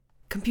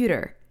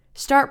Computer,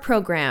 start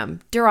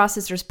program, Duras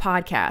Sisters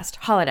podcast,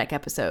 holodeck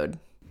episode.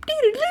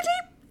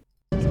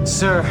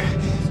 Sir,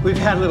 we've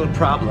had a little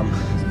problem.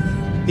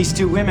 These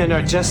two women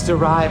are just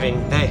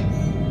arriving. They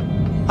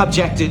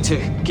objected to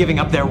giving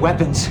up their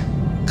weapons.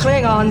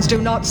 Klingons do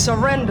not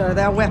surrender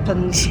their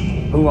weapons.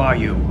 Who are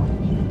you?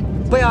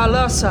 We are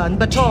Lursa and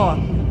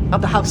Bator of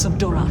the House of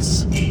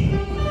Duras.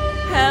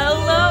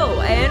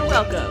 Hello and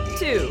welcome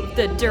to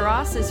the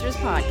Duras Sisters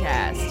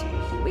podcast.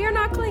 We are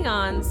not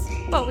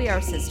Klingons, but we are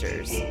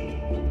sisters.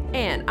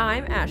 And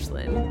I'm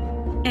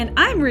Ashlyn. And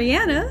I'm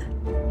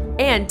Rihanna.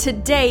 And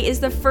today is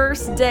the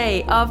first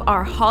day of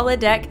our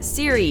holodeck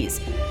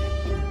series.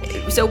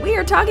 So we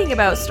are talking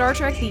about Star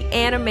Trek the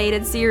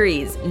Animated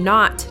Series,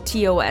 not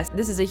TOS.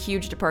 This is a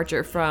huge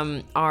departure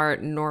from our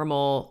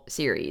normal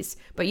series.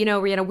 But you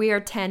know, Rihanna, we are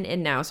 10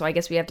 in now, so I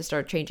guess we have to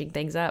start changing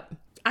things up.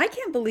 I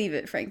can't believe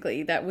it,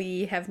 frankly, that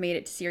we have made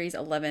it to Series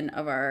 11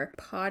 of our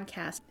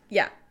podcast.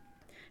 Yeah.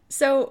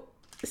 So,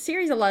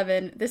 Series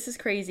 11, this is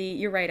crazy.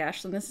 You're right,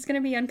 Ashlyn. This is going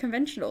to be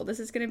unconventional. This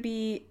is going to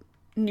be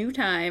new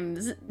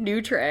times,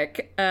 new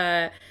Trek.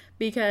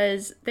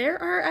 Because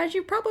there are, as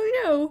you probably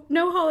know,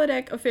 no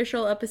holodeck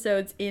official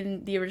episodes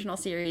in the original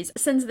series.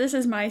 Since this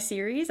is my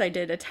series, I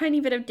did a tiny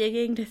bit of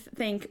digging to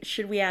think,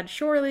 should we add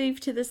shore leave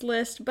to this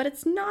list? But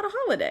it's not a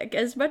holodeck.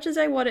 As much as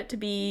I want it to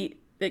be,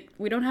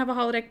 we don't have a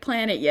holodeck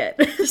planet yet.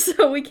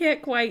 So we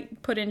can't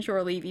quite put in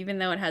shore leave, even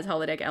though it has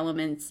holodeck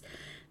elements.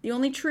 The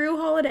only true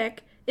holodeck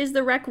is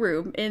the rec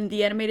room in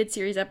the animated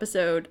series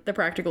episode, The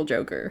Practical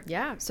Joker.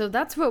 Yeah, so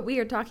that's what we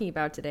are talking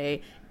about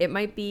today. It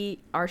might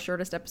be our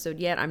shortest episode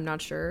yet, I'm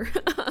not sure.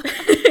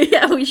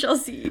 Yeah, we shall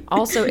see.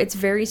 Also, it's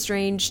very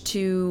strange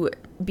to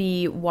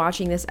be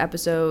watching this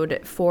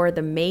episode for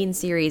the main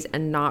series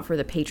and not for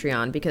the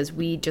Patreon, because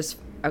we just,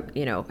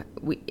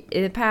 we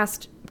in the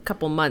past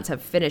couple months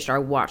have finished our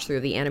watch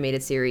through the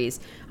animated series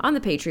on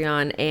the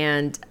Patreon,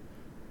 and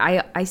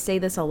I say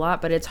this a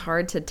lot, but it's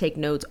hard to take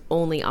notes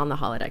only on the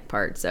holodeck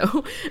part, so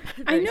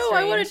I know, strange.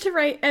 I wanted to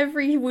write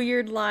every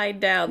weird line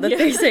down that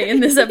they say in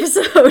this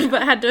episode,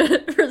 but had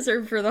to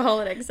reserve for the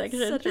holodeck section.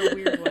 Such a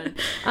weird one.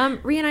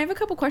 Rian, I have a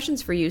couple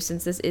questions for you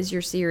since this is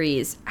your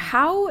series.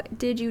 How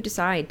did you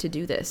decide to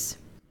do this?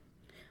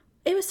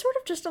 It was sort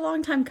of just a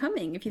long time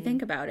coming, if you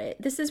think about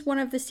it. This is one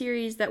of the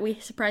series that we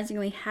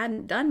surprisingly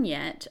hadn't done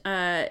yet.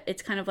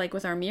 It's kind of like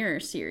with our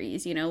Mirror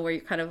series, where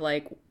you're kind of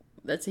like,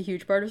 that's a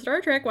huge part of Star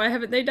Trek. Why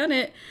haven't they done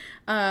it?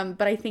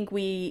 But I think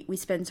we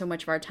spend so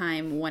much of our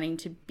time wanting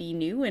to be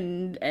new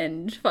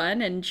and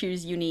fun and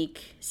choose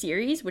unique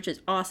series, which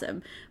is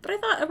awesome. But I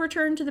thought a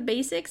return to the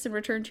basics and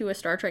return to a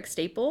Star Trek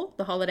staple,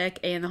 the holodeck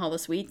and the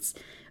holosuites,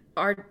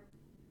 are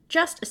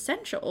just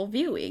essential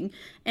viewing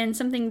and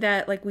something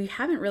that we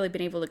haven't really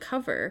been able to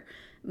cover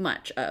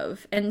much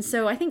of. And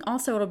so I think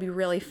also it'll be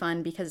really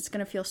fun because it's going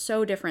to feel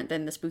so different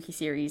than the spooky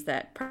series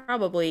that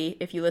probably,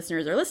 if you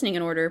listeners are listening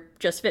in order,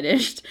 just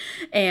finished.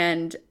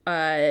 And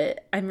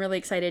I'm really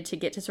excited to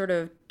get to sort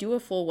of do a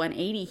full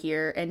 180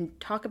 here and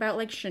talk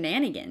about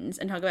shenanigans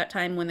and talk about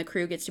time when the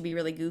crew gets to be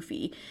really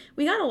goofy.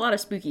 We got a lot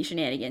of spooky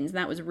shenanigans and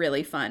that was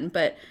really fun,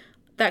 but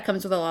that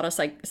comes with a lot of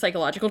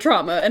psychological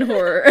trauma and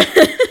horror,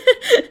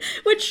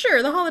 which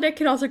sure, the holodeck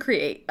can also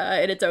create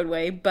in its own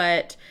way,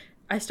 but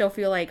I still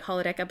feel like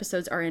holodeck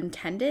episodes are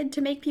intended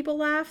to make people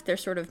laugh. They're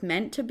sort of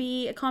meant to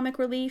be a comic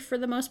relief for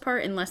the most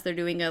part, unless they're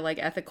doing a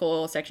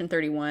ethical Section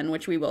 31,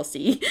 which we will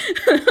see.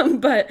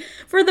 But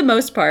for the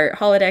most part,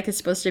 holodeck is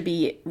supposed to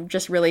be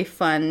just really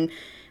fun.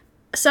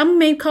 Some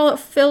may call it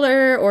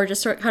filler or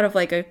just kind of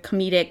like a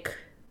comedic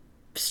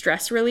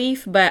stress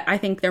relief, but I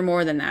think they're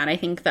more than that. I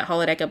think that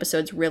holodeck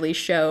episodes really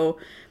show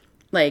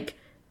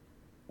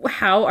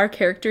how our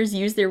characters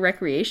use their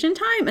recreation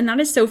time, and that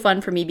is so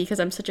fun for me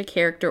because I'm such a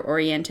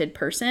character-oriented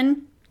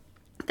person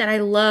that I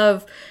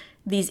love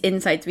these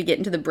insights we get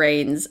into the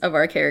brains of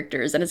our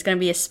characters, and it's going to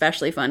be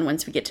especially fun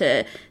once we get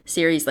to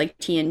series like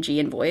TNG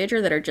and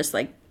Voyager that are just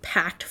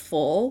packed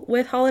full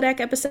with holodeck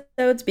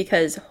episodes,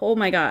 because oh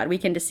my god, we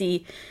get to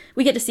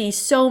see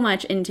so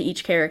much into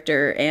each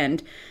character,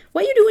 and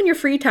what you do in your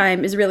free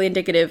time is really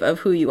indicative of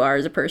who you are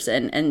as a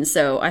person, and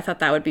so I thought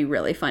that would be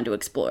really fun to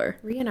explore.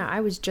 Rihanna, I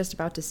was just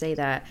about to say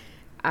that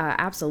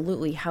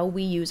absolutely how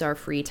we use our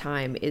free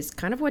time is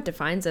kind of what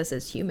defines us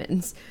as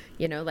humans.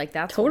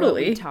 That's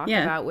totally what we talk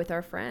about with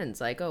our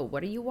friends. Oh,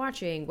 what are you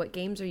watching? What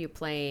games are you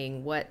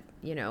playing? What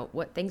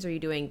things are you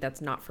doing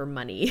that's not for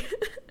money?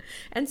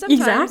 And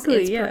sometimes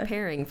it's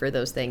preparing for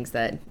those things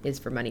that is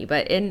for money.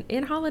 But in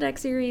holodeck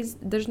series,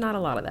 there's not a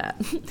lot of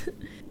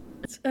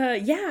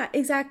that. Yeah,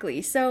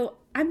 exactly. So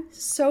I'm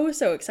so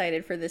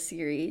excited for this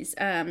series,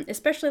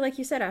 especially like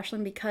you said,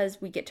 Ashlyn,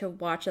 because we get to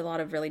watch a lot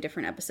of really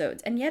different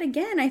episodes. And yet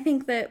again, I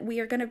think that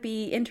we are going to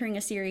be entering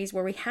a series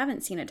where we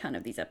haven't seen a ton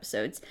of these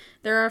episodes.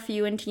 There are a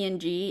few in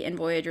TNG and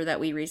Voyager that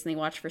we recently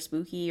watched for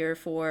Spooky or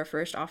for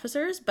First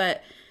Officers,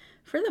 but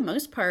for the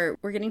most part,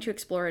 we're getting to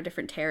explore a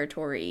different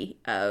territory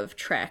of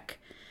Trek.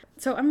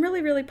 So I'm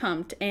really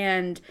pumped.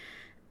 And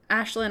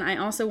Ashlyn, I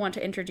also want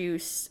to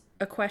introduce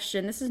a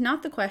question. This is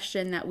not the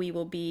question that we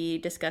will be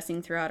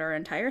discussing throughout our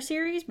entire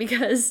series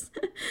because,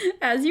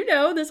 as you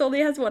know, this only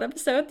has one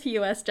episode, the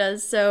US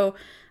does. So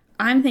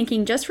I'm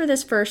thinking just for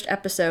this first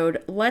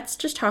episode, let's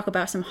just talk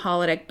about some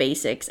holodeck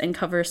basics and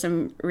cover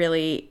some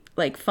really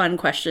like fun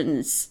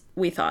questions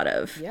we thought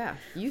of. Yeah,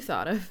 you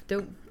thought of.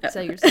 Don't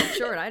sell yourself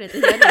short. I didn't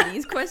think of any of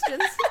these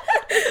questions.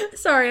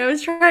 Sorry, I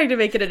was trying to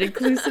make it an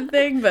inclusive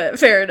thing, but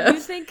fair enough.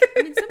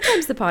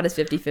 Sometimes the pot is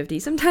 50-50.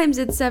 Sometimes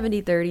it's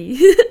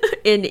 70-30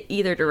 in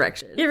either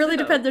direction. It really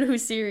depends on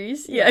whose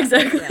series. Yeah,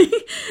 exactly.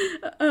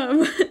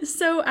 Yeah.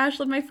 So,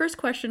 Ashlyn, my first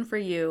question for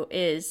you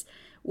is,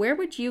 where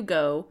would you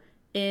go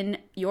in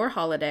your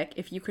holodeck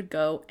if you could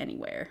go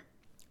anywhere?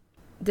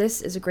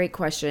 This is a great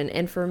question.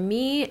 And for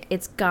me,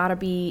 it's gotta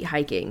be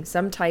hiking.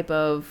 Some type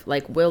of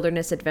like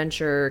wilderness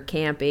adventure,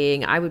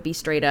 camping. I would be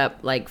straight up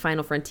like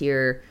Final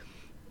Frontier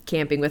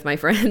camping with my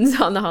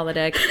friends on the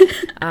holodeck.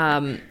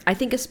 I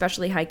think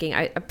especially hiking.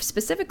 I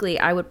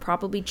would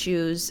probably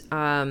choose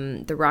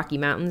the Rocky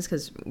Mountains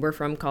because we're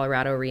from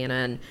Colorado, Rihanna,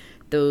 and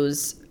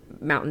those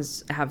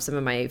mountains have some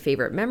of my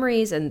favorite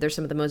memories, and they're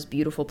some of the most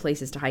beautiful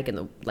places to hike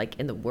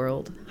in the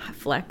world.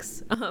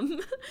 Flex.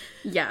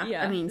 Yeah,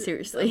 I mean,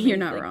 seriously, you're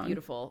not wrong.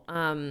 Beautiful.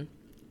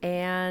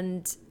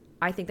 And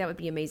I think that would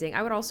be amazing.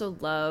 I would also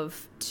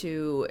love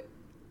to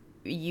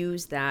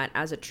use that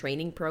as a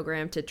training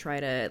program to try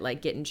to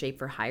like get in shape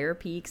for higher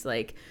peaks,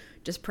 like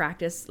just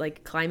practice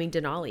like climbing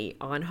Denali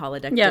on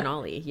holodeck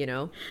Denali, you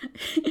know.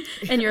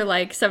 And you're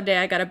like, someday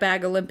I gotta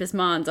bag Olympus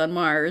Mons on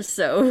Mars,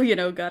 so you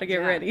know, gotta get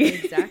ready.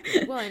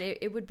 Exactly. Well, and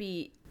it would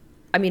be,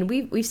 I mean,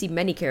 we've seen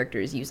many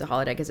characters use the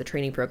holodeck as a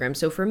training program,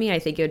 so for me I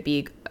think it would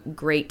be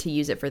great to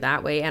use it for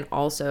that way, and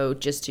also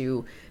just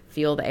to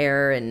feel the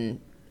air and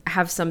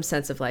have some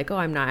sense of like, oh,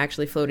 I'm not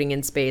actually floating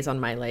in space on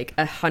my like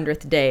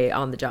 100th day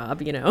on the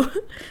job, you know.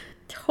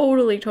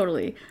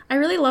 Totally. I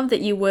really love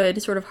that you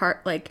would sort of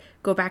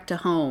go back to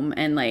home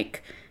and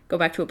like go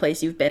back to a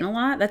place you've been a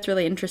lot. That's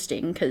really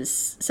interesting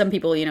because some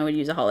people, you know, would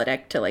use a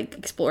holodeck to like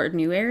explore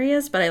new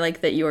areas, but I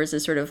like that yours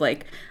is sort of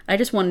like, I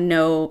just want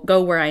to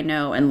go where I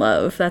know and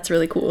love. That's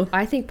really cool.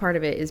 I think part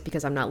of it is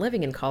because I'm not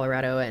living in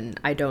Colorado and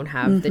I don't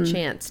have the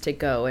chance to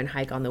go and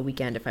hike on the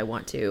weekend if I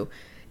want to.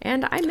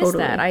 And I miss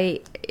that.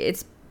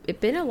 It's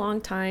been a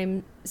long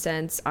time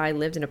since I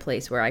lived in a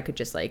place where I could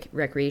just like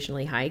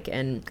recreationally hike,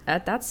 and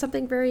that's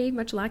something very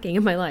much lacking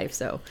in my life.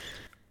 So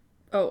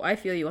oh, I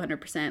feel you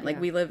 100%. Like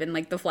we live in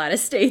like the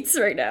flattest states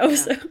right now.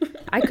 So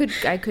I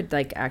could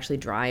like actually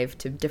drive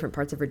to different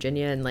parts of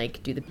Virginia and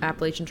like do the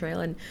Appalachian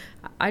Trail, and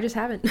I just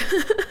haven't.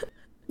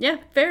 Yeah,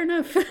 fair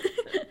enough.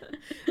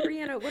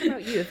 Brianna, what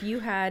about you? If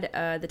you had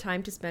the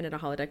time to spend at a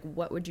holodeck,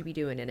 what would you be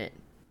doing in it?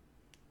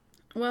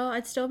 Well,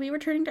 I'd still be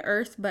returning to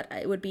Earth, but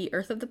it would be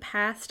Earth of the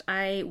past.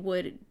 I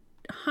would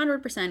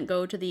 100%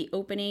 go to the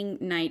opening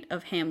night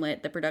of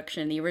Hamlet, the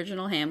production, the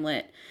original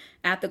Hamlet,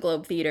 at the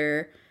Globe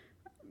Theater,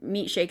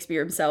 meet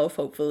Shakespeare himself,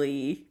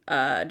 hopefully,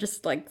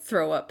 just like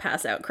throw up,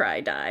 pass out, cry,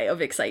 die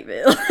of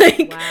excitement.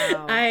 Like,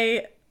 wow.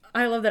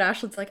 I love that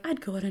Ashlyn's like,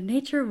 I'd go on a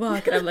nature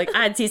walk, and I'm like,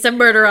 I'd see some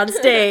murder on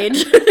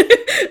stage.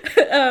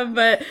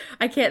 But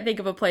I can't think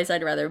of a place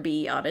I'd rather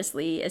be,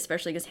 honestly,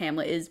 especially because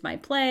Hamlet is my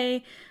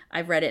play.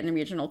 I've read it in the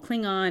original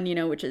Klingon, you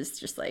know, which is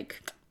just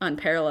like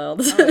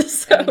unparalleled. Oh,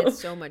 so, I mean, it's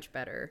so much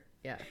better.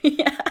 Yeah.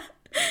 Yeah.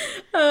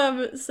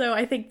 So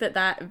I think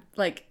that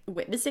like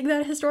witnessing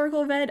that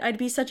historical event, I'd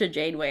be such a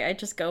Janeway. I'd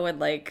just go and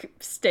like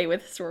stay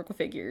with historical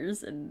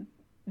figures and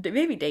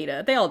maybe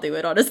Data. They all do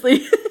it,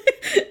 honestly.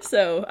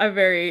 So I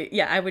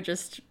would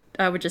just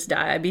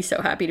die. I'd be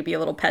so happy to be a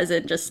little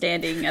peasant just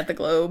standing at the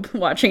Globe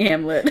watching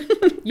Hamlet.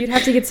 You'd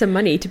have to get some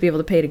money to be able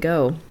to pay to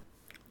go.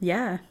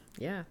 Yeah.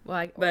 Yeah. Well,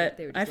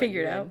 I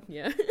figured out.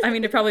 Yeah. I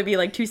mean, it'd probably be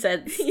like 2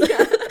 cents. Yeah.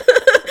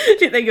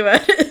 If you think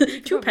about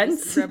it. 2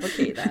 pence.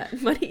 Replicate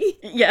that money.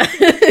 Yeah,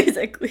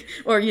 exactly.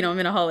 Or, you know, I'm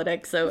in a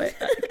holodeck, so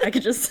I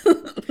could just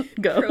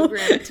go.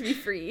 Program it to be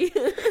free.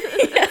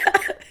 Yeah.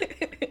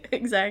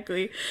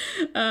 Exactly.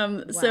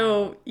 Wow.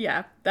 So,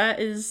 yeah, that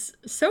is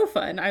so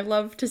fun. I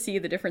love to see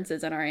the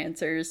differences in our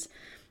answers.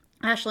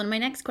 Ashlyn, my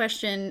next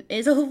question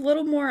is a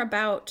little more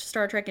about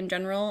Star Trek in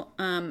general.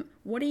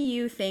 What do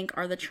you think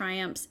are the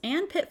triumphs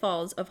and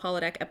pitfalls of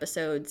holodeck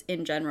episodes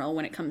in general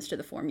when it comes to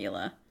the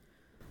formula?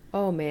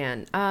 Oh,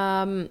 man.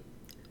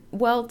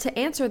 Well, to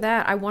answer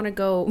that, I want to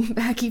go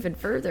back even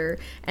further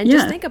and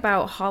just think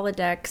about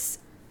holodecks,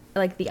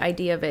 like the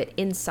idea of it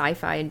in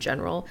sci-fi in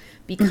general,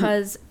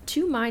 because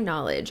to my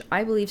knowledge,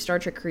 I believe Star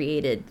Trek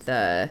created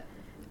the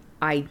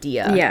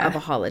idea of a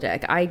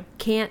holodeck. I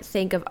can't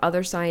think of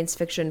other science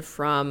fiction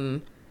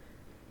from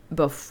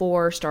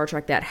before Star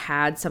Trek that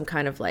had some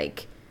kind of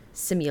like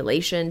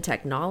simulation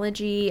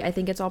technology. I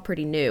think it's all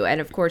pretty new,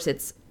 and of course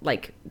it's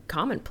like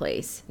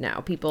commonplace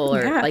now. People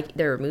are like,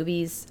 there are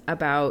movies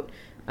about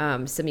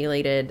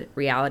simulated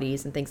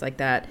realities and things like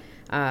that.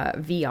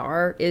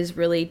 VR is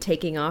really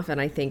taking off,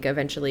 and I think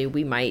eventually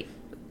we might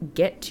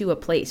get to a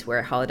place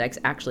where holodecks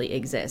actually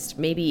exist.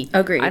 Maybe,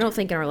 agreed. I don't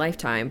think in our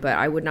lifetime, but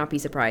I would not be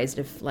surprised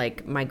if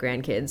like my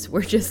grandkids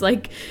were just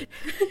like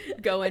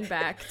going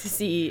back to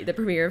see the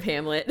premiere of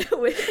Hamlet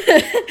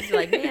with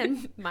like,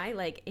 man, my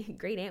like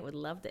great aunt would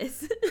love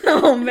this.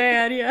 Oh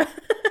man, yeah.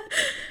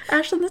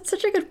 Ashlyn, that's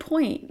such a good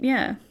point.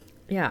 Yeah.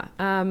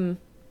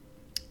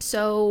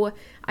 So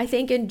I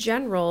think in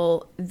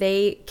general,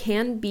 they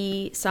can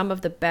be some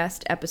of the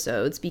best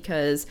episodes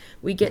because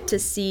we get to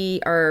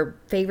see our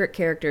favorite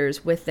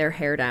characters with their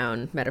hair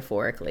down,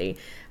 metaphorically,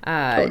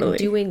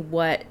 doing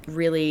what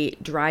really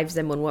drives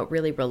them and what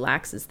really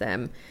relaxes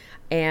them.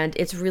 And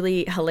it's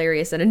really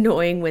hilarious and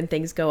annoying when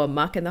things go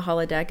amok in the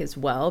holodeck as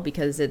well,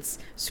 because it's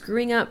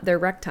screwing up their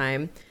rec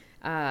time.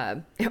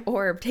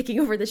 Or taking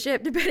over the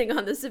ship, depending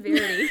on the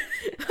severity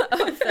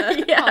of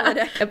the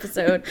holodeck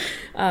episode.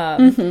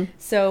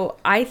 So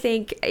I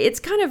think it's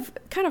kind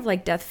of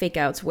like death fake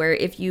outs, where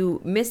if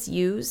you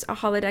misuse a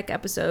holodeck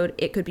episode,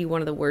 it could be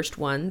one of the worst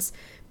ones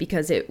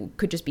because it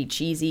could just be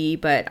cheesy.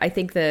 But I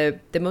think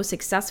the most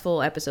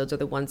successful episodes are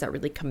the ones that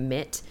really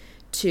commit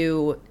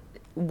to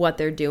what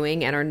they're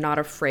doing and are not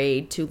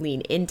afraid to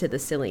lean into the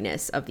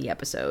silliness of the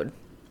episode.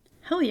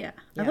 Hell yeah.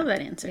 I love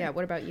that answer. Yeah.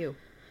 What about you?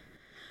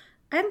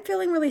 I'm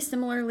feeling really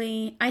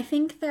similarly. I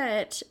think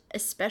that,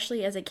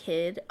 especially as a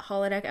kid,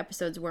 holodeck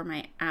episodes were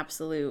my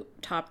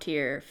absolute top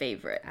tier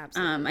favorite.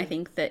 Absolutely. I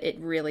think that it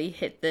really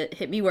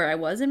hit me where I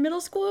was in middle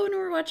school when we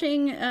were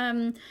watching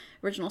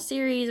original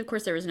series. Of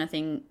course, there was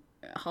nothing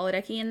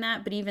holodecky in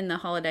that, but even the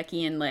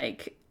holodecky and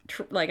like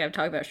I've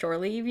talked about Shore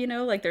Leave, you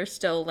know, like there's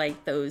still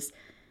like those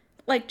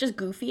like just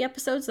goofy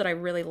episodes that I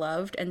really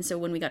loved. And so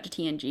when we got to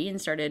TNG and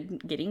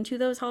started getting to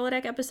those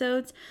holodeck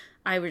episodes,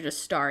 I was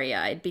just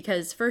starry-eyed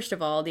because, first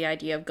of all, the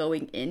idea of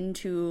going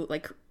into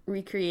like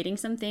recreating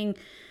something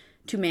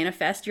to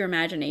manifest your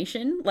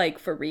imagination, like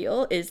for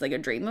real, is like a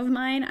dream of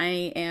mine.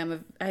 I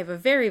have a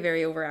very,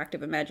 very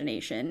overactive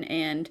imagination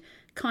and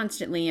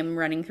constantly am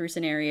running through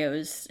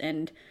scenarios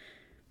and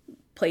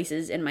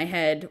places in my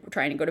head,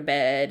 trying to go to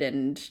bed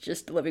and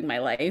just living my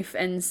life.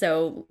 And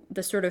so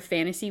the sort of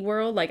fantasy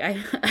world, like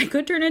I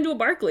could turn into a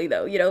Barkley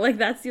though, you know, like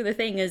that's the other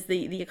thing is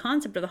the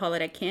concept of the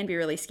holodeck can be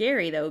really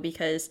scary though,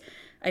 because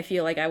I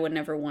feel like I would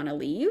never want to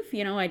leave,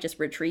 you know, I just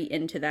retreat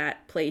into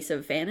that place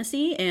of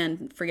fantasy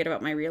and forget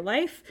about my real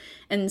life.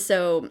 And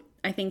so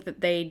I think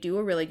that they do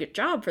a really good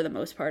job for the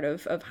most part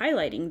of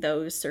highlighting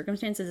those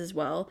circumstances as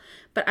well.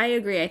 But I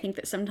agree. I think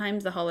that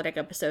sometimes the holodeck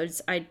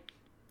episodes,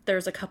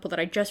 there's a couple that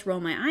I just roll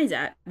my eyes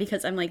at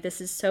because I'm like,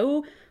 this is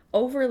so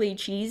overly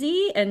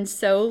cheesy and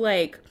so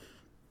like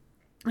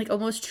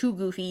almost too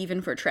goofy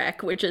even for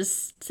Trek, which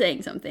is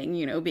saying something,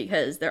 you know,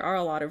 because there are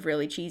a lot of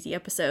really cheesy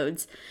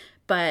episodes.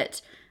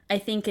 But I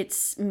think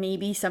it's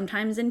maybe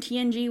sometimes in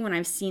TNG when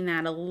I've seen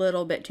that a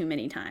little bit too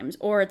many times,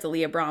 or it's a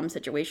Leah Brahms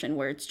situation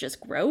where it's just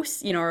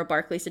gross, you know, or a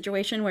Barkley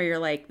situation where you're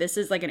like, this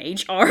is like an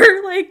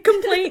HR like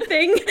complaint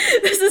thing.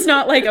 This is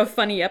not like a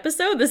funny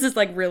episode. This is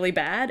like really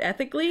bad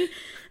ethically.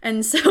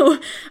 And so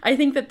I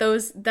think that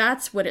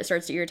that's when it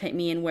starts to irritate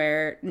me, and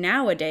where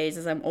nowadays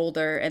as I'm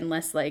older and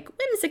less like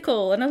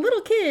whimsical and a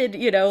little kid,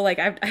 you know, like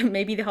I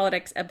maybe the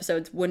holodeck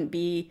episodes wouldn't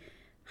be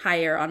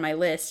higher on my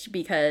list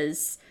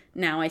because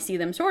now I see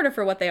them sort of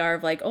for what they are,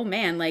 of like, oh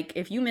man, like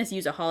if you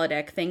misuse a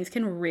holodeck, things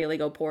can really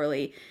go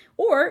poorly.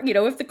 Or, you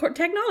know, if the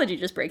technology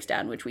just breaks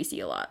down, which we see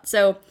a lot.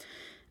 So,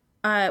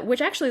 which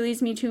actually leads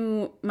me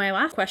to my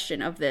last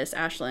question of this,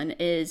 Ashlyn,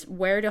 is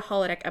where do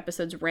holodeck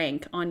episodes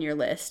rank on your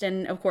list?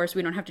 And of course,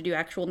 we don't have to do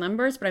actual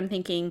numbers, but I'm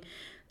thinking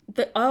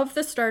of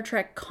the Star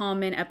Trek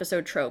common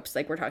episode tropes,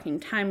 like we're talking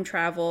time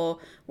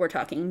travel, we're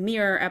talking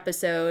mirror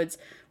episodes,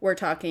 we're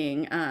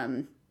talking,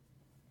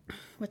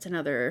 what's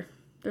another,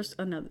 there's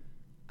another,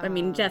 I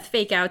mean, death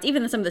fake outs,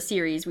 even some of the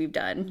series we've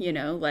done, you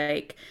know,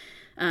 like,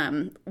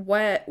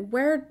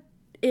 where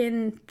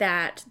in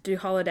that do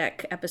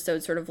holodeck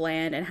episodes sort of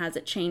land, and has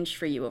it changed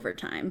for you over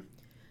time?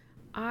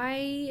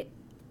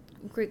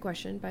 Great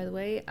question, by the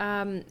way.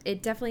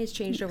 It definitely has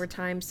changed over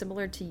time.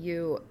 Similar to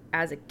you,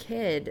 as a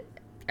kid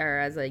or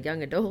as a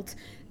young adult,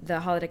 the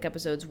holodeck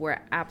episodes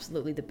were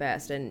absolutely the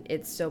best, and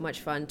it's so much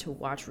fun to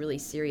watch really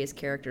serious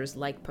characters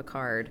like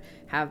Picard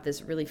have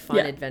this really fun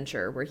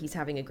adventure where he's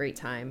having a great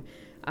time.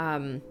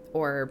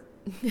 Or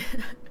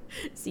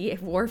see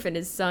Worf and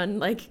his son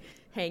like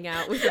hang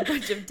out with a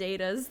bunch of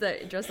datas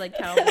that dress like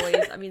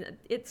cowboys. I mean,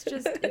 it's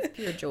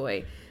pure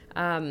joy.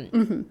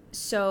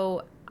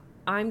 So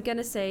I'm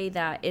gonna say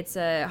that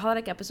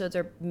holodeck episodes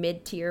are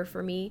mid-tier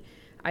for me.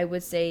 I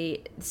would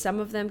say some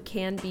of them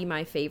can be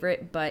my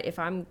favorite, but if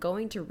I'm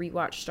going to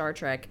rewatch Star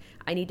Trek,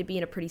 I need to be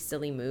in a pretty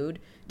silly mood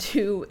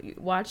to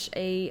watch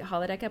a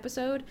holodeck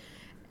episode.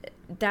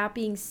 That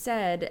being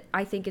said,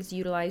 I think it's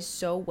utilized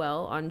so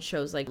well on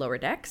shows like Lower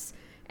Decks.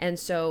 And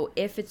so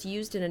if it's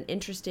used in an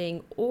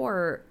interesting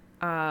or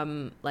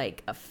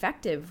like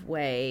effective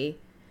way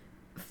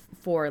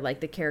for like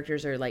the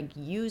characters are like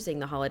using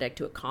the holodeck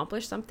to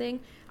accomplish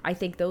something, I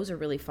think those are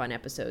really fun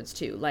episodes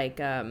too. Like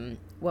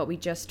what we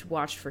just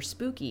watched for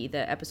Spooky,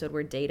 the episode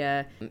where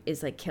Data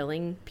is like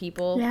killing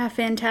people. Yeah,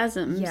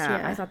 phantasms.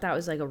 Yeah, I thought that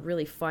was like a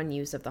really fun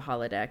use of the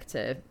holodeck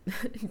to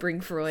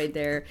bring Freud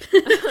there.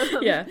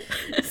 Yeah.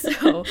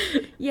 So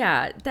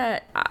yeah,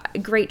 that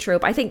great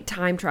trope. I think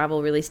time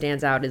travel really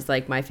stands out as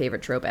like my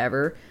favorite trope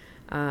ever.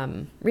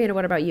 Rihanna,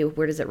 what about you?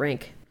 Where does it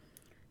rank?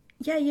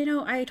 Yeah, you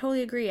know, I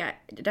totally agree.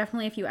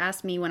 Definitely, if you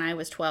asked me when I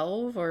was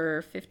 12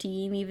 or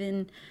 15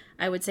 even,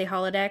 I would say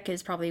holodeck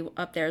is probably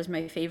up there as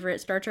my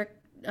favorite Star Trek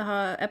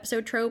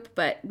episode trope,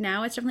 but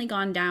now it's definitely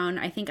gone down.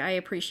 I think I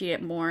appreciate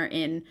it more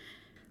in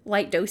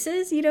light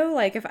doses, you know,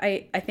 like if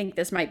I think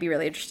this might be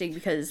really interesting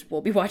because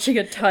we'll be watching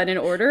a ton in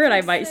order and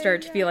I might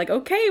start to be like,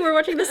 okay, we're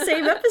watching the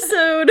same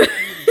episode.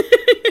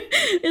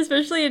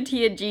 Especially in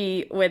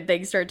TNG when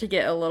things start to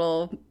get a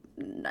little...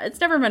 It's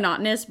never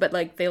monotonous, but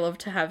like they love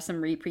to have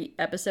some repeat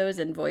episodes,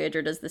 and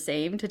Voyager does the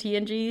same to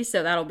TNG,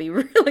 so that'll be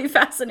really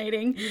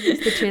fascinating.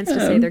 It's the chance to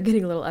say they're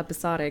getting a little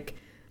episodic.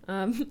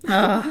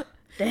 Dang,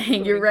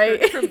 you're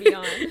right. From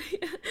beyond.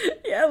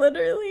 Yeah,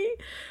 literally.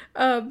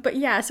 But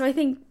yeah, so I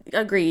think,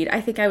 agreed. I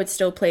think I would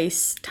still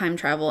place time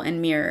travel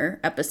and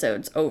mirror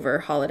episodes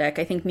over holodeck.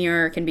 I think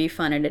mirror can be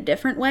fun in a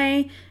different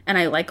way, and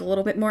I like a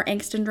little bit more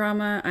angst and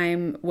drama.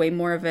 I'm way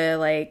more of a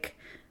like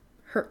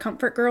her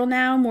comfort girl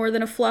now, more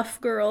than a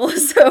fluff girl.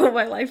 So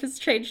my life has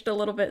changed a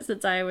little bit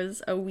since I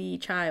was a wee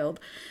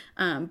child.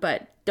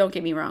 But don't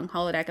get me wrong,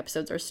 holodeck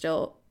episodes are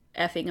still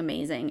effing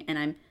amazing, and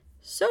I'm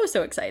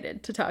so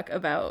excited to talk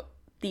about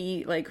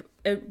the like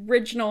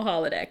original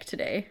holodeck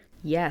today.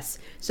 Yes.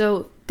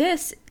 So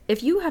this,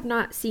 if you have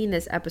not seen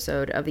this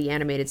episode of the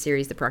animated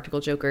series, The Practical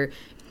Joker,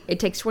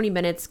 it takes 20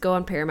 minutes. Go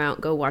on Paramount,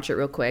 go watch it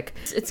real quick.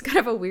 It's kind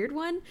of a weird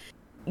one.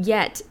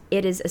 Yet,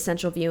 it is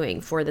essential viewing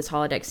for this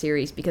holodeck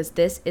series because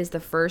this is the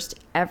first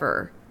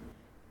ever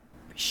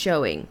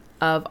showing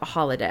of a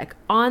holodeck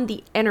on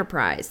the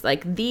Enterprise,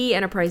 like the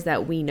Enterprise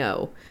that we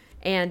know.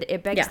 And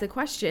it begs the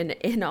question,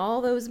 in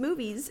all those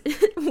movies,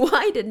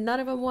 why did none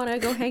of them want to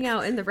go hang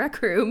out in the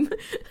rec room?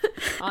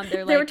 On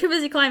their, like, they were too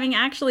busy climbing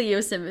actually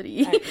Yosemite.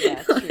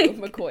 Yeah, true.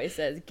 McCoy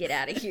says, get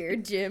out of here,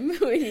 Jim.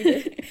 We need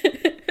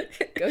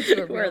to go to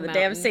a real Where are the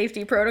mountain. damn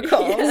safety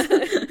protocols?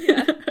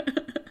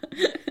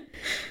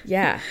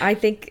 Yeah, I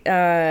think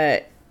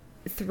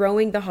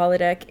throwing the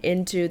holodeck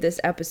into this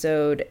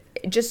episode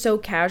just so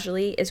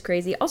casually is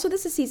crazy. Also,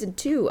 this is season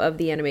 2 of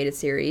the animated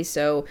series,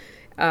 so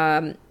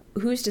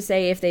who's to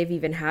say if they've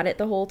even had it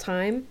the whole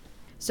time?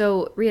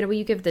 So, Rihanna, will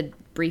you give the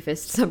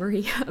briefest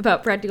summary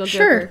about Practical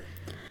Joker? Sure.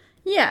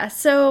 Yeah,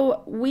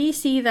 so we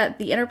see that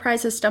the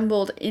Enterprise has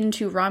stumbled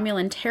into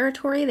Romulan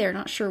territory. They're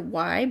not sure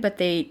why, but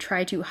they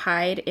try to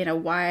hide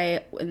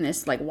in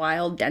this like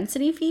wild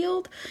density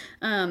field.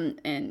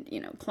 And,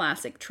 you know,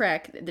 classic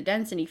Trek, the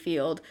density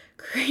field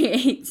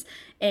creates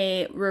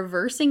a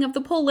reversing of the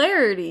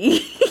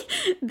polarity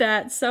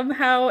that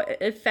somehow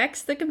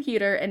affects the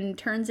computer and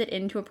turns it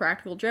into a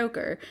practical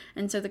joker.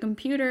 And so the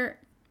computer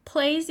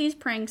plays these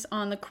pranks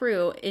on the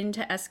crew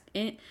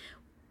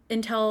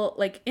until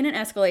like in an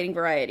escalating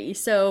variety.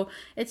 So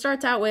it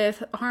starts out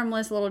with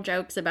harmless little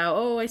jokes about,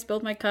 oh, I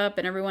spilled my cup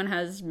and everyone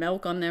has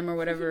milk on them or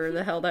whatever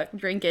the hell that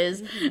drink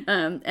is.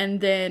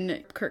 And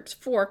then Kirk's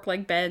fork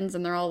like bends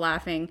and they're all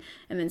laughing.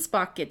 And then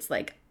Spock gets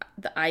like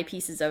the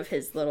eyepieces of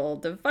his little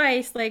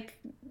device like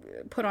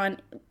put on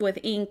with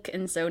ink.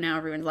 And so now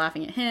everyone's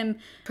laughing at him.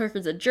 Kirk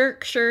is a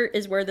jerk shirt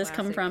is where this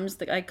comes from. It's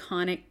the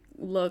iconic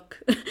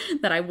look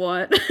that I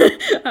want.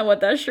 I want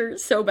that shirt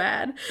so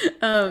bad.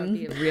 That would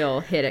be a real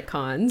hit at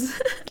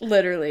cons.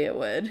 Literally it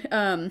would.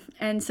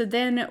 And so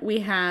then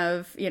we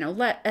have, you know,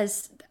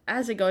 as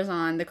it goes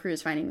on, the crew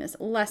is finding this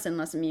less and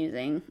less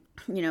amusing.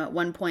 You know, at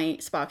one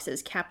point, Spock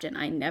says, "Captain,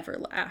 I never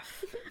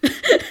laugh."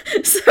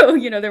 So,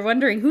 you know, they're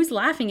wondering who's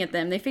laughing at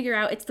them. They figure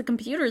out it's the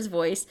computer's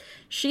voice.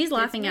 She's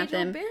laughing at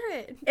them.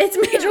 Barrett. It's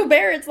Majel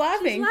Barrett's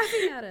laughing.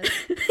 She's laughing at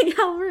us.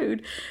 How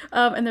rude.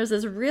 And there's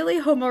this really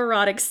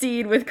homoerotic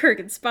scene with Kirk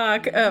and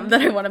Spock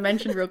that I want to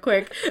mention real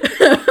quick,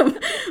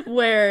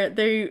 where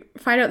they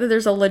find out that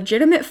there's a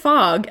legitimate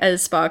fog,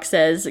 as Spock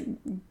says,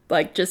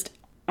 like just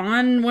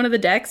on one of the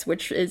decks,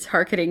 which is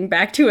harkening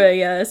back to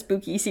a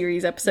spooky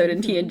series episode in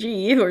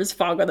TNG, or is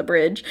fog on the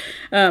bridge.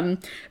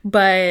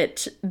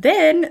 But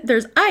then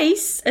there's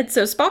ice, and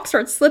so Spock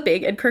starts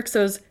slipping, and Kirk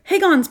goes,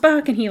 "Hang on,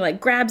 Spock," and he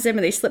like grabs him,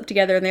 and they slip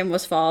together, and they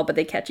almost fall, but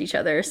they catch each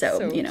other.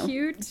 So you know,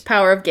 cute.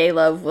 Power of gay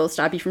love will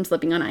stop you from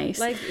slipping on ice.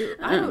 Like,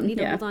 I don't need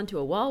to hold on to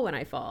a wall when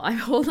I fall. I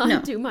hold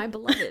on to my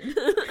beloved.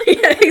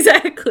 Yeah,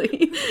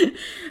 exactly.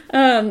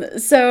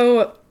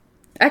 So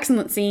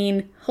excellent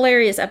scene,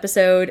 hilarious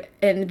episode,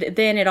 and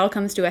then it all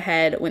comes to a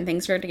head when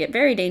things start to get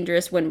very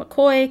dangerous when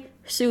McCoy,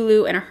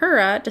 Sulu, and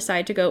Uhura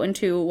decide to go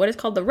into what is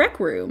called the rec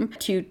room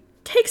to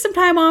take some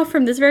time off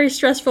from this very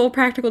stressful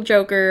practical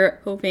joker,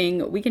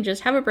 hoping we can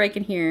just have a break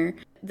in here.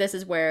 This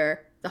is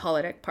where the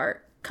holodeck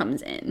part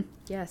comes in.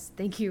 Yes,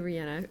 thank you,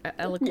 Rihanna.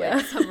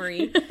 Eloquent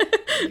summary.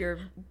 You're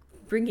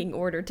bringing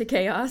order to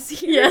chaos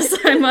here. Yes,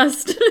 I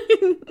must.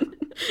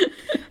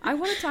 I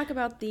want to talk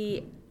about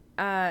the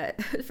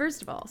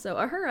first of all, so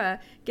Ahura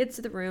gets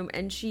to the room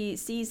and she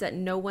sees that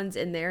no one's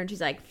in there and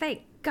she's like,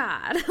 thank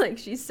God. Like,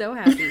 she's so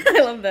happy.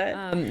 I love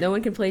that. No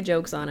one can play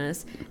jokes on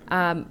us.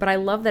 But I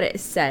love that it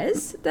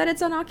says that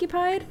it's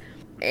unoccupied.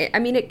 I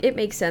mean, it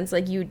makes sense.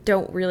 Like, you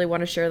don't really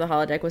want to share the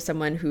holodeck with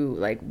someone who,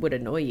 like, would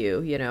annoy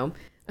you, you know?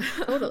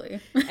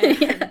 Totally.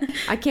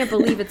 I can't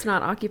believe it's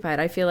not occupied.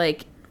 I feel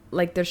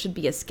like there should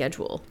be a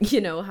schedule, you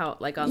know, how,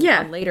 like, on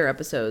later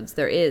episodes,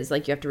 there is,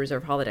 like, you have to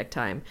reserve holodeck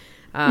time.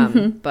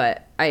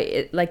 But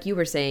like you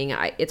were saying,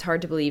 it's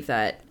hard to believe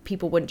that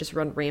people wouldn't just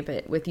run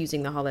rampant with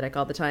using the holodeck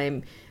all the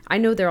time. I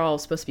know they're all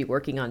supposed to be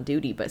working on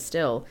duty, but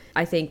still,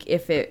 I think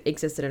if it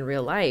existed in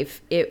real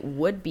life, it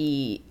would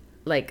be,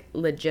 like,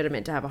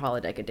 legitimate to have a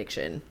holodeck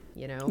addiction,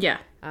 you know? Yeah.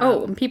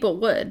 People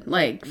would,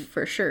 like,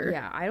 for sure.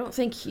 Yeah, I don't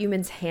think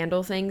humans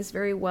handle things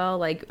very well.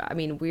 Like, I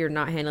mean, we're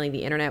not handling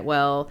the internet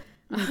well,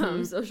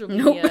 social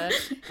media,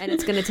 and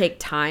it's going to take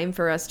time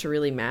for us to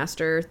really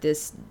master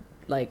this,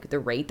 like, the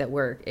rate that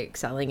we're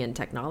excelling in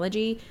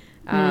technology,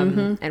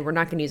 and we're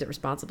not going to use it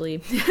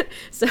responsibly.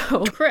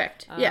 So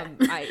correct. Yeah.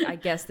 I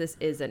guess this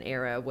is an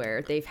era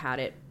where they've had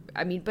it.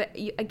 I mean, but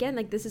again,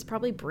 like, this is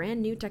probably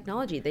brand new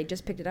technology. They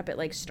just picked it up at,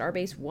 like,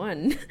 Starbase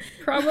 1.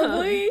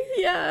 Probably.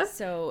 Yeah.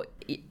 So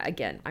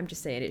again, I'm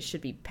just saying it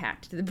should be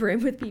packed to the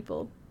brim with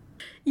people.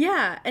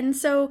 Yeah. And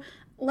so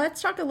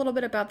let's talk a little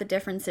bit about the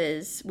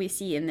differences we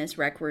see in this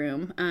rec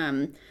room.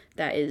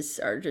 That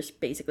are just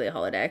basically a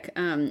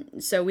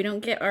holodeck. So we don't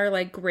get our,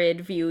 like,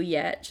 grid view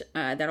yet.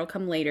 That'll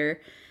come later.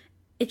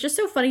 It's just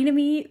so funny to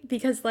me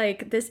because,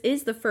 like, this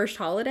is the first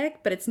holodeck,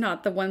 but it's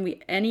not the one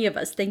any of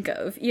us think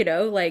of, you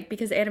know, like,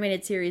 because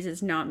animated series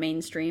is not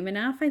mainstream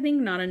enough. I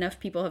think not enough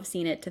people have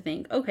seen it to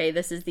think, okay,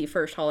 this is the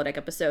first holodeck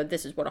episode.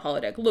 This is what a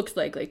holodeck looks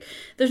like. Like,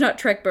 there's not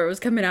Trek bros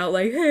coming out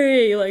like,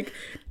 hey, like,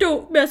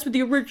 don't mess with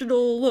the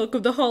original look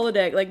of the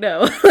holodeck. Like,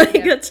 no,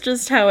 like, that's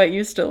just how it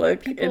used to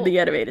look in the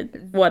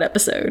animated one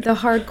episode. The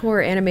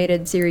hardcore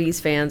animated series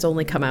fans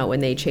only come out when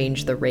they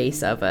change the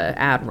race of a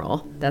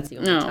admiral. That's the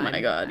only time. Oh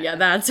my God. Yeah,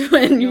 that's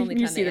when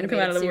you see them come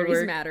out of the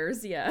woodwork.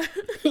 Matters, yeah.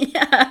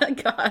 Yeah,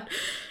 God.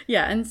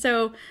 Yeah, and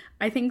so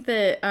I think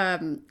that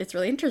it's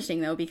really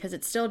interesting, though, because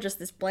it's still just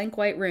this blank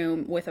white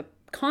room with a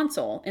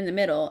console in the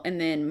middle, and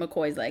then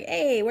McCoy's like,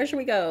 hey, where should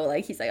we go?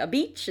 Like, he's like, a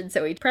beach? And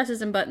so he presses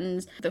some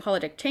buttons. The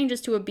holodeck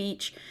changes to a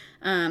beach,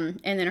 and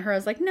then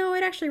Ahura's like, no,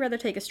 I'd actually rather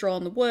take a stroll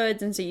in the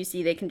woods. And so you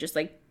see they can just,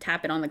 like,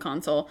 tap it on the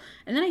console,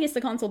 and then I guess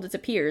the console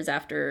disappears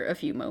after a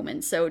few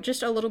moments. So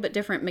just a little bit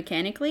different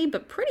mechanically,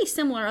 but pretty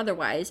similar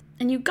otherwise.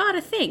 And you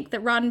gotta think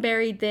that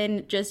Roddenberry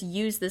then just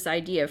used this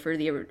idea for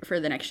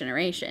the next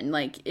generation.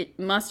 Like, it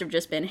must have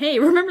just been, hey,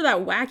 remember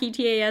that wacky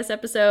TAS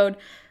episode?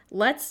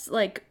 Let's,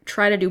 like,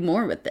 try to do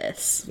more with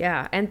this.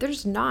 Yeah, and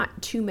there's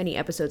not too many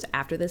episodes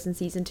after this in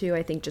season 2.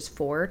 I think just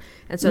 4.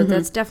 And so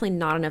that's definitely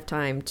not enough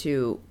time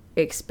to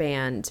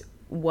expand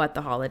what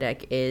the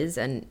holodeck is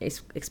and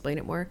explain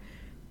it more.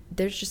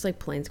 There's just, like,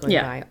 planes going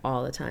by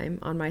all the time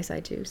on my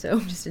side too, so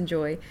just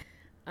enjoy.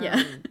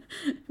 Yeah.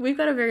 We've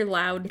got a very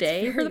loud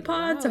day for the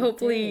pod, so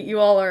hopefully you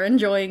all are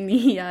enjoying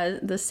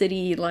the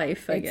city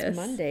life, I guess. It's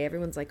Monday.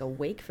 Everyone's, like,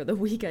 awake for the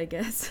week, I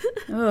guess.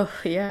 Oh,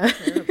 yeah.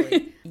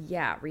 Terribly.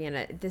 Yeah,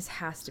 Rhianna, this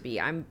has to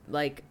be. I'm,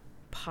 like,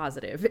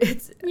 positive.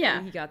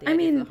 He got the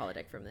idea for the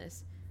holodeck from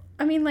this.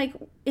 I mean, like,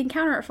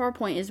 Encounter at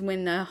Farpoint is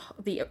when the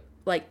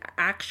like,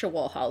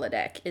 actual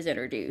holodeck is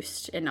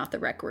introduced and not the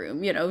rec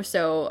room, you know?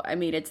 So, I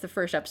mean, it's the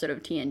first episode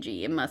of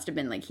TNG. It must have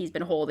been, like, he's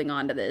been holding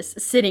on to this,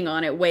 sitting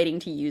on it, waiting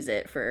to use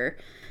it for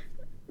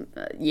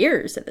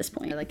years at this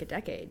point. Like a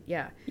decade,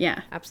 yeah.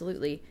 Yeah.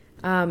 Absolutely.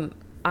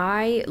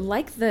 I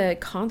like the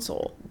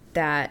console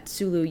that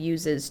Sulu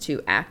uses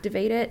to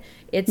activate it.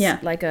 It's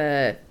like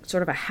a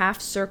sort of a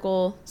half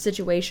circle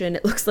situation.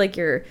 It looks like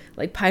you're,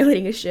 like,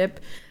 piloting a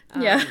ship.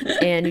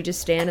 And you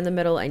just stand in the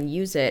middle and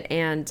use it.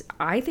 And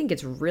I think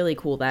it's really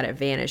cool that it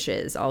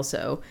vanishes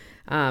also.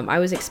 I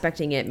was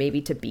expecting it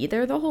maybe to be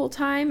there the whole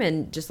time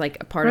and just,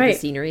 like, a part of the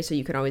scenery so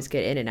you can always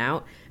get in and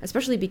out,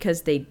 especially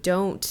because they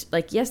don't,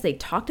 like, yes, they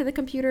talk to the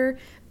computer,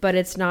 but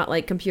it's not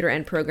like computer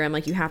end program.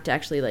 Like, you have to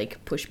actually,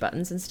 like, push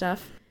buttons and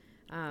stuff.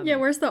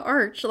 Where's the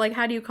arch? Like,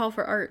 how do you call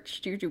for arch?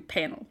 Do you do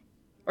panel?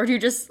 Or do you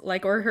just,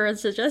 like Orhura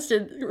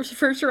suggested,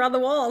 first around the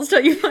walls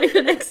till you find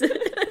an exit?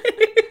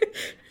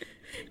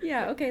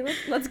 Yeah, okay,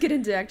 let's get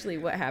into actually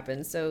what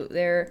happens. So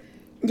they're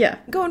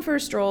going for a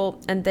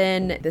stroll, and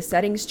then the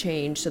settings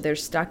change, so they're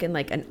stuck in,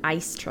 like, an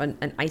ice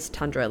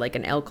tundra, like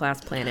an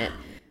L-class planet.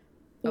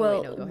 We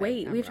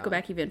have to go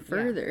back even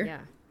further. Yeah.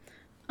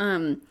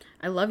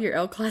 I love your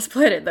L-class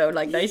planet, though.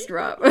 Like, nice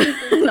drop.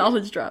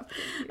 Knowledge drop.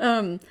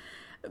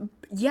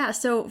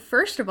 So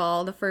first of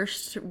all, the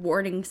first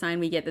warning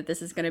sign we get that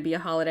this is going to be a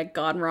holodeck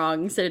gone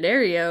wrong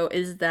scenario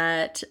is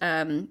that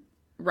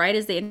right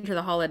as they enter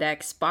the holodeck,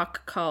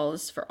 Spock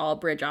calls for all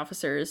bridge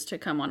officers to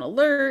come on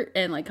alert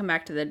and, like, come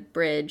back to the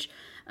bridge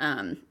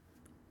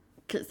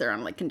because they're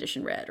on like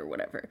condition red or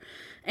whatever.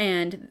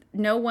 And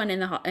no one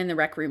in the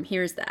rec room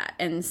hears that.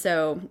 And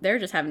so they're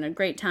just having a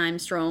great time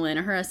strolling.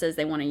 Ahura says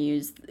they want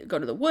to go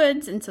to the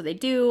woods. And so they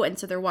do. And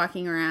so they're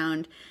walking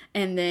around.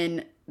 And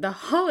then the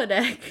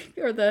holodeck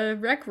or the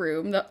rec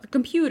room, the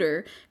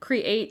computer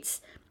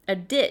creates a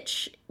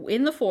ditch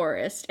in the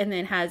forest and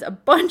then has a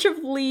bunch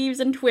of leaves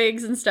and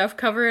twigs and stuff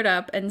cover it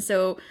up. And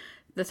so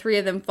the three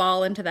of them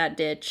fall into that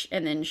ditch,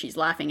 and then she's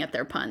laughing at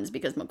their puns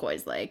because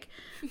McCoy's like,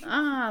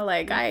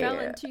 I fell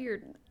into your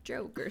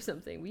joke or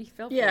something. We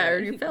fell. Yeah, or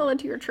you fell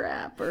into your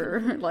trap,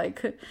 or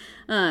like,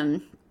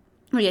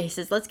 he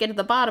says, let's get to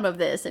the bottom of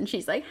this, and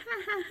she's like,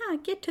 ha ha ha,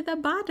 get to the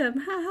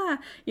bottom, ha ha,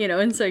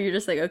 and so you're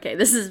just like, okay,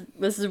 this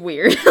is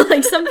weird,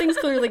 like something's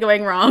clearly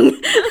going wrong,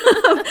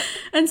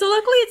 and so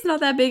luckily it's not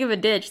that big of a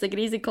ditch; they can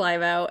easily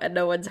climb out and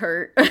no one's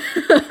hurt,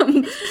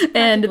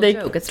 and they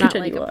joke. It's not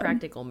like a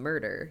practical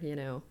murder,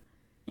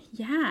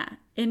 Yeah,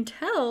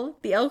 until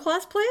the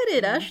L-class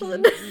planet,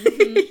 Ashlyn.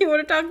 You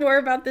want to talk more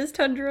about this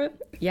tundra?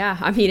 Yeah,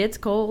 I mean, it's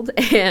cold,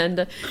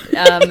 and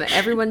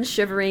everyone's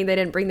shivering. They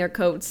didn't bring their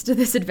coats to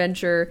this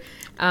adventure.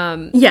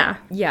 Yeah,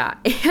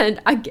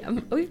 and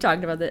we've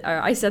talked about that.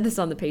 I said this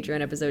on the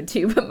Patreon episode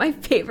too, but my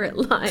favorite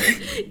line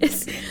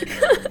is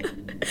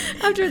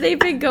after they've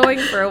been going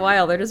for a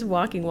while, they're just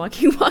walking, and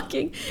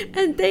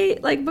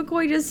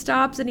McCoy just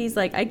stops, and he's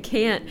like, I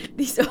can't.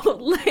 These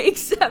old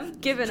legs have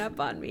given up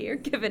on me, or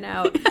given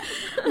out.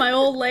 My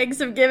old legs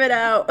have given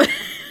out.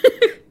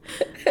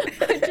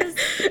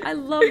 I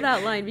love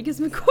that line because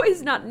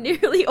McCoy's not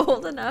nearly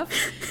old enough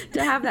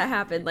to have that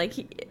happen.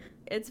 Like,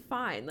 it's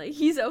fine. Like,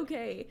 he's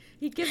okay.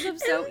 He gives up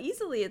so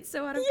easily. It's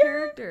so out of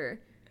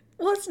character.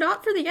 Well, it's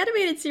not for the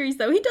animated series,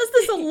 though. He does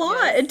this a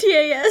lot in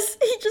TAS.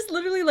 He just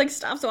literally,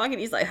 stops walking.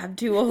 He's like, I'm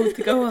too old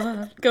to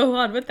go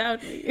on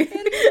without me. And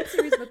the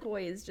series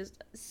McCoy is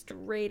just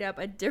straight up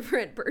a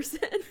different person.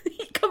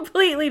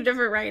 Completely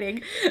different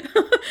writing.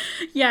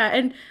 Yeah,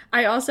 and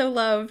I also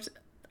loved...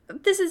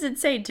 This is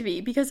insane to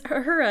me because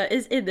Ahura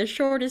is in the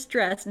shortest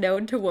dress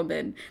known to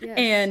woman,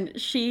 and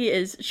she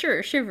is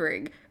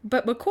shivering.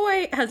 But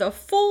McCoy has a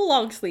full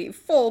long sleeve,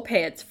 full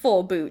pants,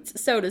 full boots.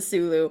 So does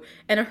Sulu,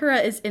 and Ahura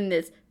is in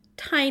this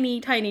tiny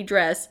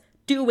dress,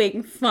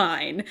 doing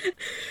fine.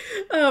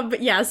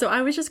 But yeah, so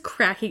I was just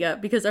cracking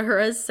up because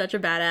Ahura is such a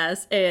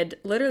badass, and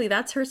literally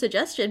that's her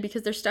suggestion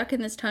because they're stuck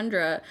in this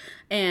tundra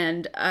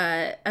and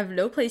have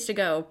no place to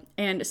go.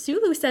 And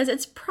Sulu says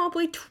it's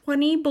probably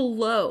 20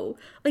 below.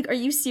 Like, are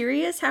you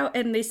serious?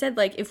 And they said,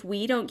 if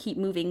we don't keep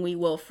moving, we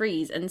will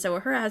freeze. And so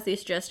Ahura has the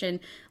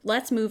suggestion,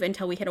 let's move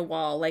until we hit a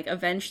wall.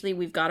 Eventually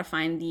we've got to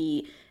find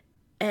the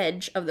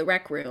edge of the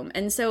rec room.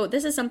 And so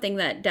this is something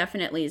that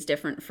definitely is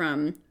different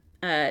from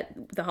the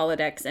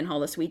holodecks and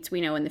holosuites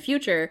we know in the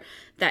future,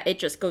 that it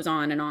just goes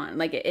on and on.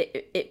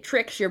 It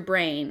tricks your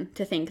brain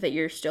to think that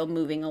you're still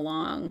moving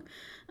along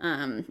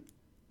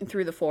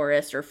through the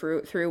forest or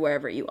through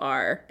wherever you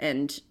are.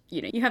 And,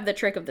 you have the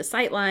trick of the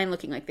sight line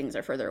looking like things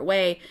are further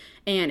away,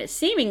 and it's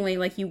seemingly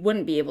like you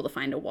wouldn't be able to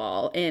find a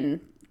wall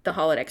in the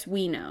holodecks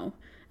we know.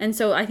 And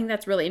so I think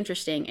that's really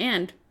interesting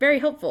and very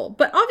helpful.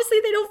 But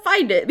obviously they don't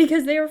find it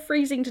because they are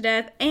freezing to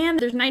death, and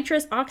there's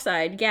nitrous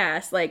oxide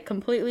gas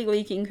completely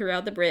leaking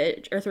throughout the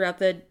bridge or throughout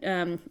the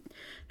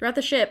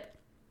ship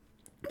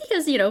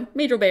because,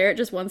 Major Barrett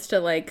just wants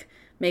to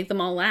make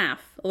them all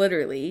laugh,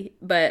 literally.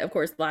 But of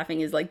course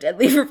laughing is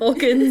deadly for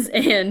Vulcans,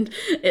 and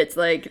it's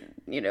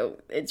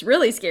it's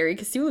really scary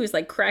because Sulu's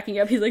cracking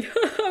up. He's like,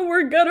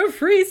 we're gonna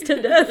freeze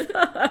to death.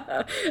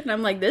 And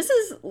I'm like, this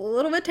is a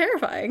little bit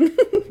terrifying.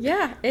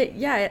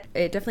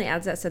 It definitely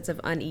adds that sense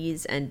of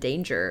unease and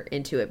danger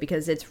into it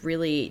because it's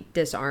really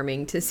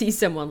disarming to see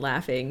someone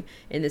laughing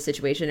in this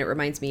situation. It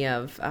reminds me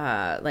of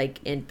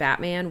in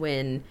Batman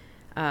when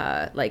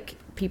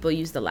people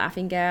use the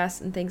laughing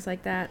gas and things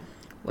like that.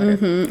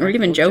 Or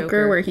even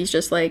Joker where he's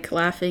just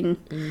laughing.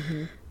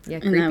 Mm-hmm. Yeah,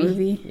 creepy. In that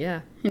movie.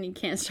 Yeah. And he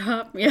can't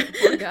stop. Yeah.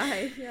 Poor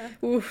guy. Yeah.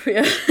 Oof,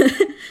 yeah.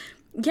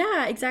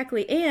 Yeah,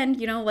 exactly. And,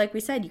 like we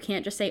said, you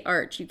can't just say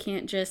Arch. You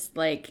can't just,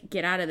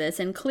 get out of this.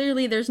 And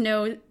clearly there's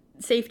no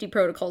safety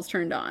protocols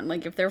turned on.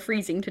 If they're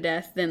freezing to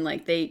death, then,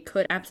 they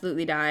could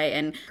absolutely die.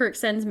 And Kirk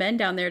sends men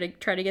down there to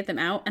try to get them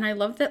out. And I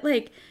love that,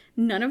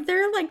 none of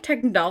their,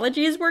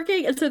 technology is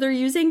working. And so they're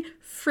using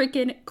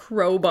freaking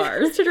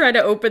crowbars to try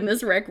to open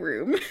this rec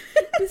room.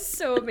 It's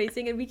so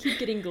amazing. And we keep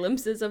getting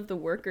glimpses of the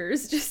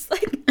workers just,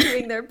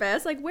 doing their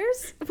best.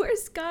 Where's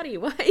Scotty?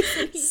 Why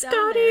isn't he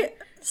down there?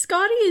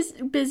 Scotty is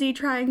busy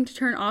trying to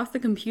turn off the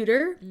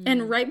computer.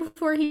 And right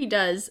before he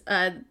does,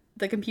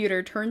 the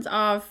computer turns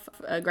off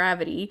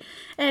gravity,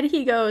 and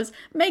he goes,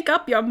 make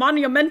up your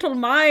monumental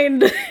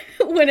mind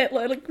when it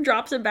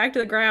drops him back to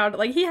the ground.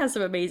 He has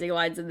some amazing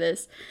lines in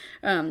this,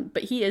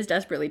 but he is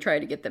desperately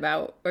trying to get them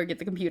out or get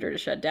the computer to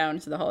shut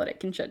down so the holodeck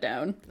can shut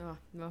down. Oh,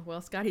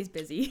 well, Scotty's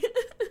busy.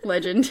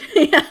 Legend.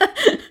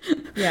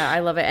 Yeah, I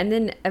love it. And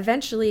then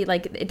eventually,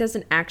 it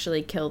doesn't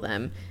actually kill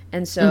them,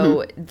 and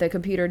so the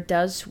computer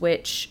does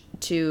switch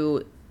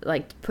to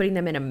putting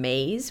them in a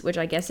maze, which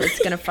I guess it's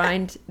gonna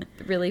find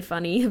really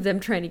funny of them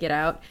trying to get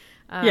out.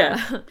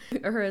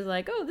 Her is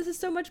like, oh, this is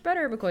so much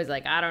better. McCoy's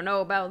like, I don't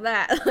know about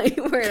that. Like,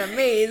 we're in a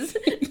maze.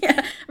 Yeah,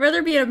 I'd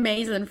rather be in a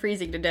maze than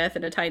freezing to death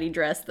in a tiny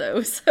dress,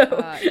 though.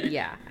 So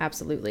yeah,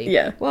 absolutely.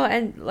 Yeah. Well,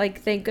 and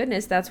like, thank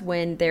goodness that's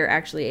when they're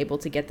actually able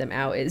to get them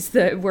out. Is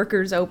the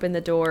workers open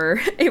the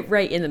door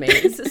right in the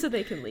maze so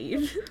they can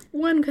leave.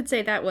 One could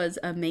say that was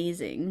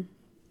amazing.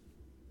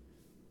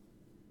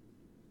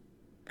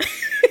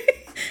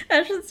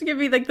 Ashley's giving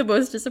me like the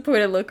most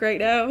disappointed look right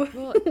now.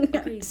 Well,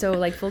 okay, so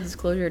like full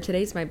disclosure,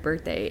 today's my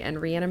birthday, and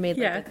Rihanna made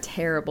like a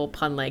terrible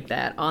pun like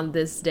that on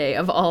this day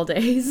of all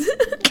days.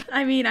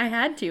 I mean, I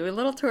had to. A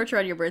little torture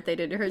on your birthday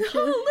didn't hurt you.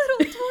 A little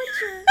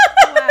torture.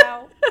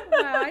 Wow.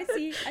 I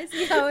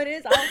see how it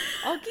is.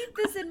 I'll keep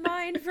this in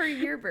mind for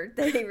your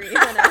birthday,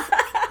 Rihanna.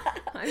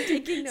 I'm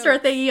taking notes.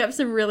 Start thinking up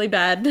some really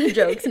bad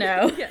jokes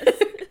now. Yes.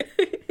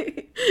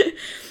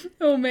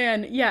 Oh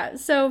man, yeah.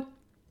 So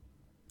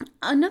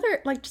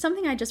another, like,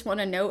 something I just want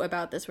to note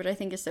about this, which I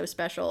think is so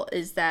special,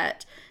 is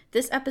that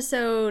this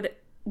episode,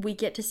 we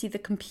get to see the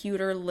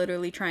computer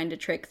literally trying to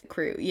trick the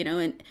crew, you know,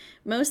 and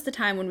most of the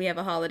time when we have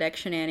a holodeck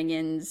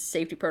shenanigans,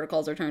 safety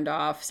protocols are turned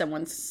off,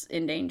 someone's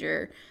in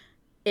danger,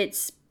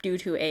 it's due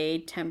to a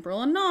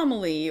temporal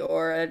anomaly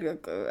or an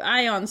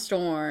ion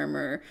storm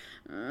or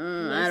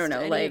I don't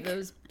know, like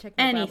those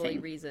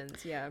anything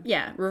reasons,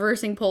 yeah,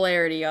 reversing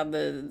polarity on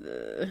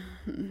the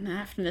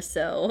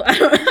nacelle. I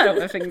don't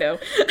effing know.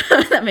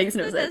 That makes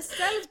no sense. The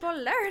cell's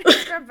polarity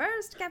is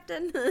reversed,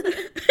 Captain.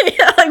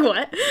 Yeah, like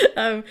what?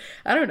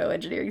 I don't know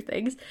engineering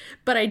things,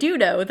 but I do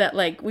know that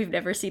like we've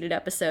never seen an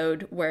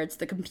episode where it's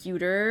the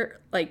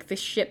computer, like the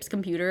ship's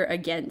computer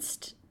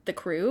against the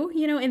crew,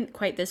 you know, in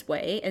quite this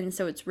way. And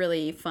so it's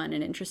really fun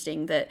and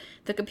interesting that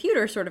the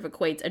computer sort of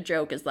equates a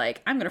joke as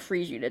like, I'm gonna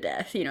freeze you to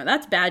death, you know.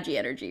 That's badgy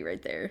energy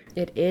right there.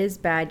 It is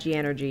badgy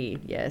energy,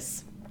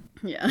 yes.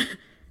 Yeah.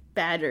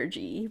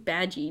 Badgy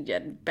that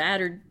didn't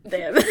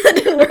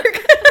work.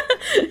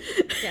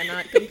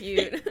 Cannot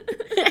compute.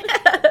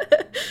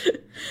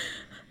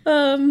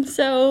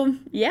 So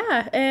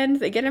yeah, and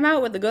they get him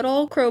out with the good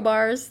old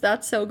crowbars.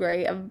 That's so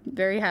great. I'm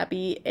very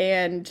happy.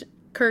 And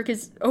Kirk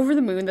is over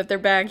the moon that they're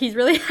back. He's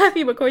really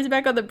happy McCoy's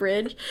back on the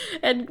bridge.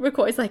 And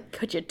McCoy's like,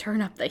 could you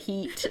turn up the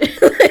heat?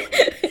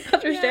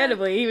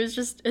 Understandably, he was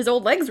just, his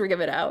old legs were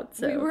giving out.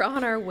 So we were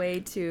on our way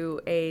to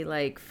a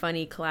like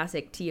funny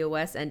classic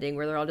TOS ending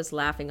where they're all just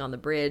laughing on the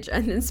bridge,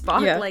 and then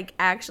Spock like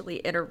actually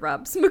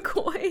interrupts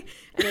McCoy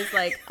and is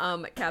like,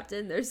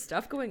 Captain, there's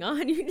stuff going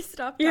on. You need to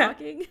stop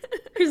talking.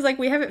 He's like,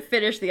 we haven't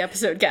finished the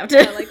episode,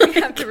 Captain. Yeah, like we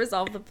have to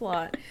resolve the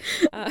plot.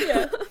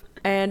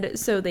 And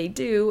so they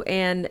do,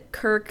 and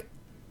Kirk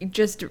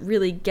just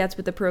really gets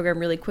with the program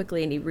really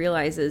quickly, and he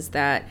realizes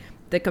that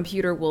the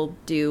computer will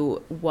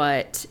do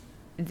what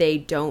they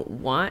don't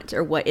want,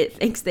 or what it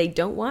thinks they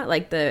don't want,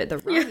 like the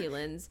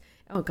Romulans.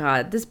 Oh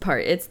god, this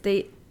part,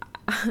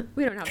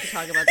 we don't have to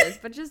talk about this,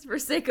 but just for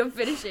sake of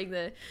finishing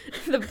the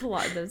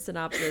plot, the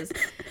synopsis,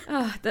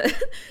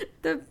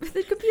 the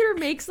computer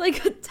makes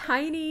like a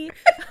tiny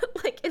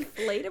like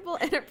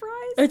inflatable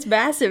Enterprise. It's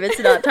massive. It's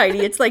not tiny.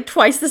 It's like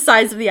twice the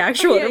size of the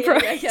actual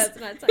Enterprise. Yeah, it's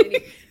not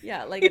tiny.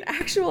 Yeah, like an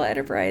actual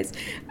Enterprise,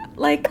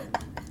 like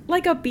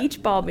a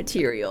beach ball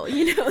material,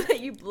 you know, that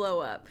you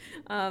blow up.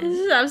 This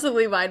is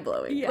absolutely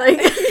mind-blowing. Yeah. Like,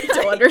 I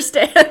don't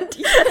understand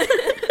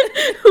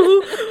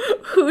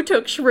who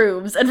took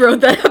shrooms and wrote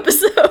that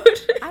episode.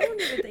 I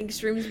don't even think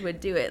shrooms would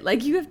do it.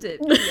 Like, you have to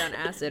be on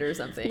acid or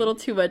something. A little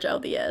too much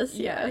LDS.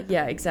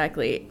 Yeah,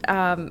 exactly.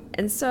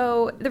 And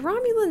so the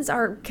Romulans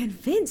are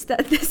convinced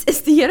that this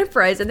is the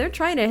Enterprise, and they're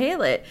trying to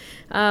hail it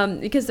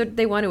because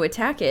they want to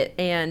attack it.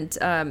 And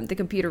the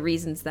computer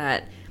reasons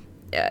that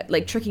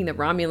like tricking the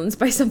Romulans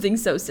by something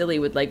so silly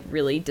would like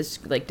really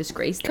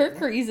disgrace them.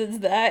 Kirk reasons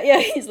that.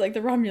 Yeah, he's like,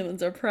 the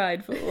Romulans are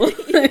prideful.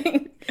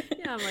 Yeah,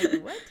 I'm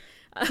like, what?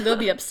 They'll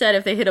be upset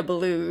if they hit a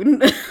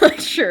balloon.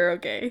 Like, sure,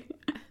 okay.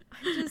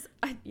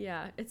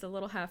 Yeah, it's a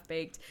little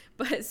half-baked.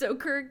 But so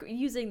Kirk,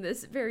 using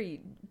this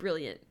very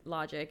brilliant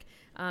logic,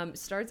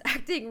 starts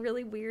acting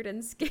really weird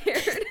and scared.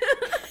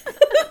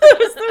 That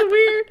was so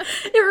weird.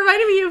 It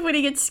reminded me of when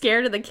he gets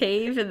scared in the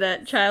cave in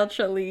that Child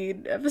Shall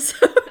Lead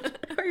episode.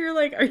 Where you're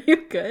like, are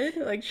you good?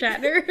 Like,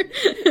 Shatner?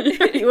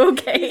 Are you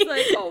okay? He's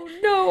like, oh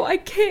no, I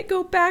can't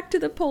go back to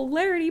the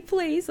polarity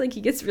place. Like, he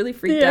gets really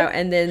freaked out.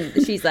 And then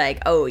she's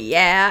like, oh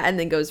yeah. And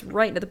then goes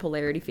right into the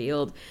polarity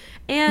field.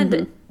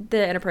 And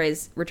the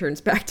Enterprise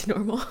returns back to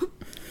normal.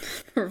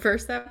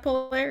 Reverse that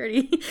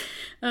polarity.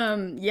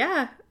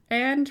 Yeah.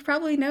 And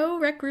probably no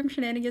Rec Room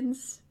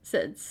shenanigans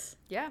since.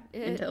 Yeah.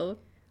 Until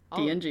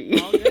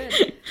TNG. All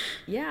good.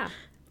 Yeah.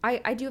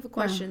 I do have a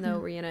question, though,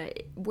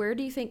 Rihanna. Where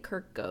do you think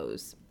Kirk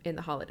goes in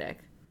the holodeck?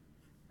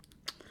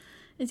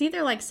 It's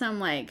either like some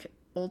like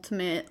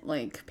ultimate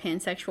like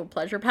pansexual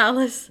pleasure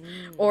palace,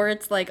 or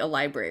it's like a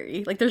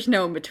library. Like, there's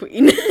no in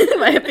between, in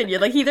my opinion.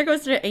 Like, he either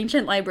goes to an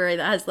ancient library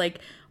that has like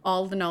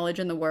all the knowledge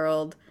in the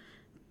world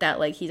that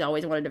like he's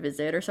always wanted to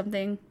visit or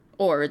something,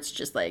 or it's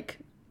just like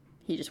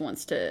he just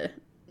wants to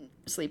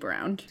sleep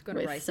around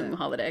with some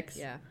holodecks.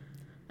 Yeah.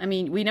 I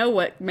mean, we know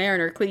what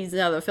Mariner cleans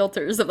out of the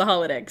filters of the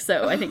holodeck,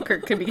 so I think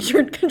Kirk could be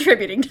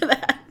contributing to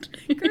that.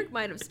 Kirk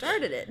might have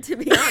started it, to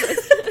be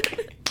honest.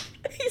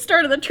 He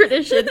started the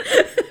tradition.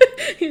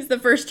 He's the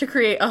first to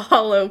create a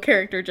hollow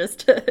character just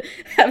to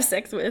have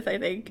sex with, I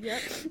think.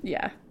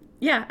 Yep.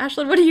 Yeah,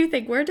 Ashlyn, what do you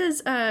think? Where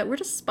does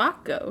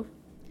Spock go?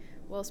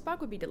 Well, Spock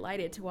would be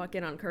delighted to walk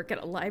in on Kirk at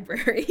a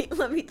library.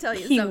 Let me tell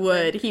you he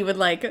something. He would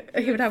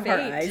have our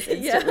eyes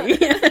instantly.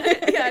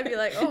 Yeah, I'd be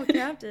like, oh,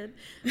 Captain.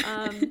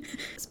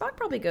 Spock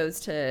probably goes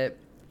to,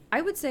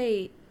 I would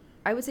say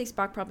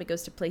Spock probably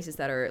goes to places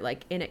that are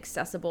like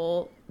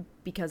inaccessible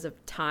because of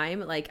time.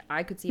 Like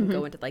I could see him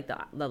go into like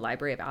the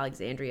Library of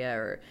Alexandria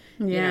or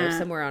you know,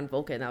 somewhere on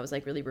Vulcan that was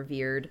like really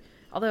revered.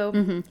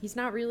 Although he's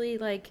not really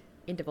like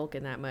into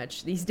Vulcan that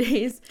much these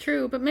days.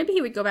 True, but maybe he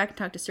would go back and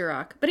talk to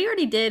Surak. But he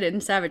already did in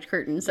Savage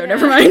Curtain, so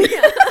never mind.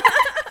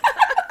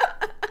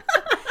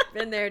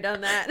 Been there,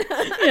 done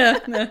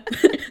that. No.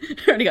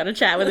 Already got a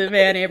chat with him,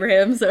 man,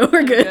 Abraham, so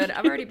we're good.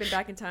 I've already been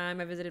back in time.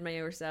 I visited my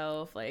younger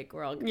self. Like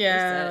we're all good.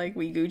 Yeah, like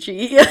we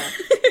Gucci. Yeah.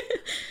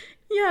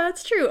 Yeah,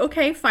 that's true.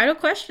 Okay, final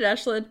question,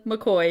 Ashlyn.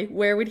 McCoy,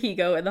 where would he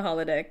go in the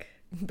holodeck?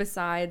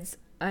 Besides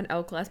an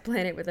L-class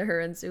planet with her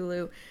and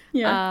Sulu.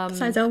 Yeah,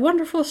 besides a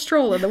wonderful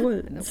stroll in the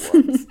woods.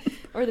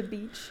 Or the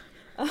beach.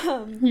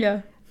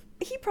 Yeah.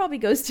 He probably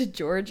goes to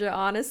Georgia,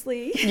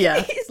 honestly.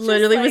 Yeah,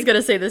 literally was going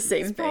to say the same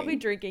thing. He's probably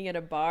drinking at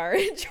a bar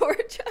in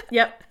Georgia.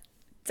 Yep.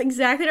 It's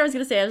exactly what I was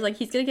going to say. I was like,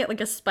 he's going to get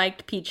like a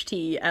spiked peach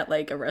tea at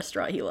like a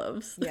restaurant he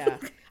loves. Yeah.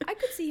 I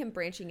could see him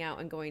branching out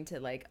and going to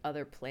like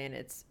other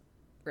planets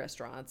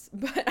restaurants,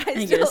 but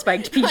I get a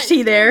spiked peach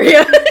tea there.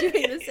 Yeah,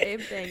 doing the same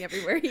thing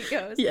everywhere he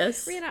goes.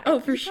 Yes.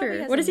 Rihanna, for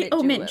sure. What is he?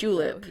 Oh, mint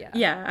julep.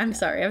 Yeah. I'm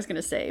sorry. I was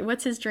gonna say,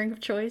 what's his drink of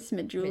choice?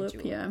 Mint julep.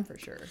 Yeah, for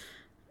sure.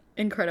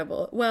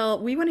 Incredible.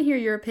 Well, we want to hear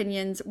your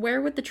opinions.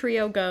 Where would the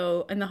trio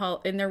go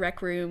in their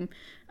rec room?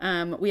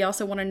 We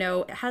also want to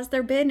know: has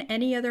there been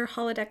any other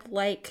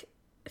holodeck-like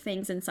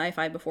things in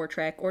sci-fi before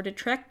Trek, or did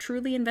Trek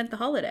truly invent the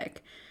holodeck?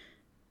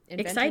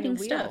 Exciting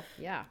stuff.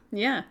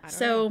 Yeah.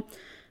 So,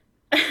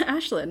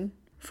 Ashlyn,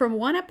 from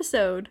one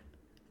episode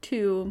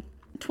to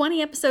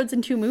 20 episodes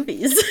and 2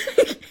 movies.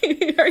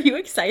 Are you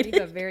excited? We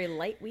have a very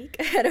light week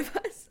ahead of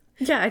us.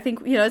 Yeah, I think,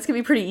 it's going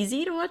to be pretty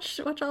easy to watch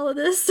all of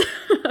this.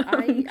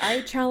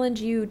 I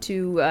challenge you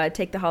to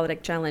take the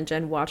holodeck challenge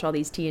and watch all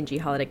these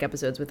TNG holodeck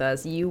episodes with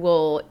us. You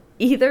will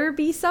either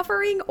be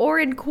suffering or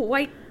in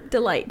quite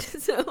delight.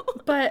 So,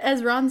 but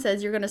as Ron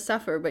says, you're going to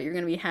suffer, but you're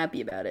going to be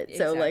happy about it.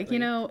 Exactly.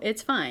 So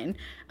it's fine.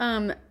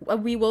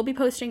 We will be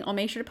posting. I'll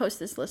make sure to post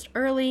this list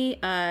early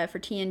for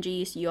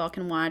TNG so you all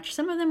can watch.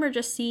 Some of them are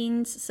just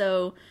scenes,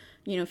 so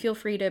feel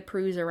free to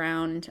peruse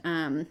around.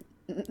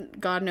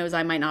 God knows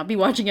I might not be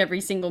watching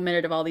every single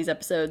minute of all these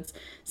episodes.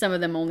 Some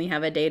of them only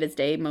have a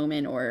day-to-day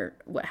moment or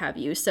what have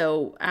you.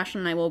 So Ashlyn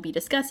and I will be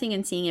discussing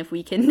and seeing if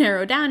we can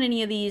narrow down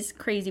any of these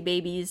crazy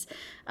babies.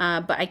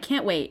 But I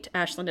can't wait,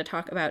 Ashlyn, to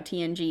talk about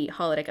TNG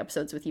holodeck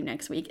episodes with you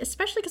next week,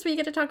 especially because we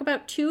get to talk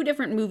about 2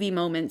 different movie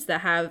moments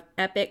that have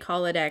epic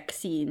holodeck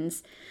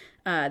scenes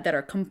that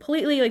are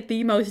completely like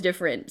the most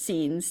different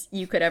scenes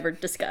you could ever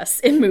discuss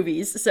in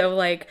movies. So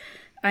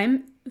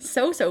I'm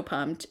so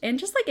pumped, and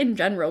just like in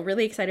general,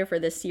 really excited for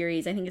this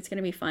series. I think it's going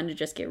to be fun to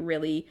just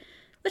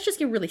let's just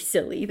get really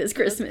silly this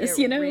Christmas,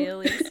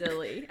 really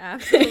silly.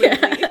 Absolutely.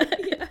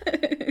 Yeah.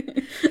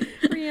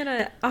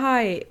 Brianna,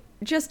 I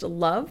just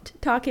loved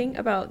talking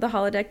about the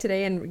holodeck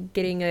today and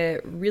getting a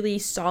really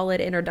solid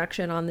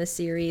introduction on this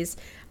series.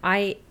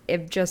 I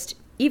am just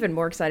even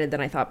more excited than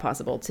I thought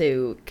possible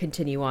to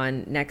continue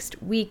on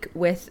next week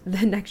with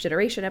the Next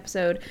Generation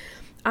episode.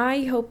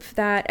 I hope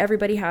that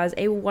everybody has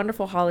a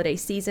wonderful holiday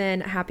season.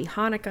 Happy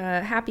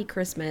Hanukkah, happy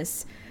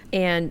Christmas,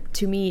 and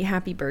to me,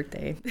 happy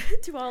birthday.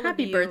 To all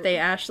happy of you birthday,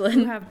 Ashlyn.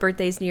 who have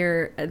birthdays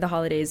near the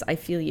holidays. I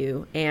feel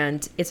you,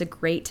 and it's a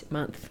great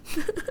month.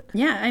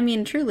 Yeah, I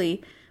mean,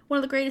 truly, one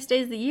of the greatest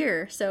days of the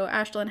year. So,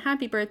 Ashlyn,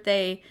 happy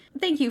birthday.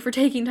 Thank you for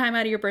taking time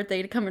out of your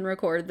birthday to come and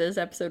record this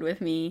episode with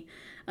me.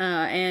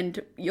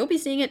 And you'll be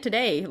seeing it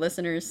today,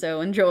 listeners,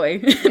 so enjoy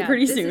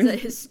pretty soon. This is a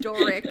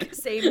historic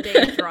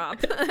same-day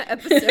drop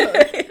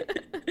episode.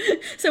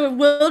 So it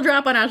will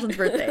drop on Ashlyn's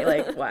birthday.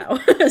 Like, wow.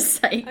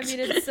 Psyched. I mean,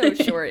 it's so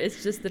short.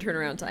 It's just the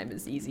turnaround time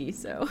is easy,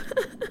 so.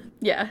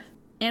 Yeah.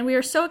 And we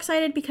are so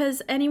excited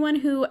because anyone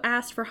who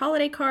asked for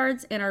holiday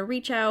cards in our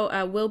reach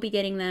out will be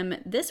getting them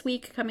this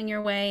week coming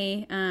your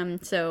way.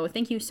 So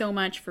thank you so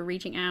much for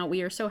reaching out.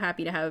 We are so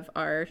happy to have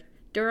our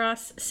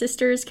Duras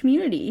Sisters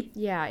community.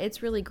 Yeah,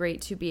 it's really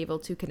great to be able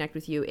to connect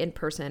with you in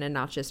person and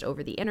not just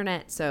over the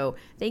internet. So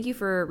thank you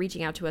for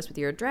reaching out to us with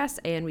your address,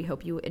 and we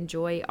hope you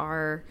enjoy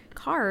our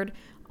card.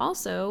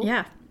 Also,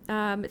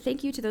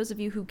 thank you to those of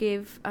you who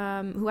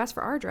asked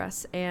for our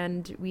address,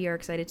 and we are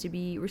excited to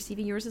be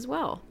receiving yours as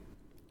well.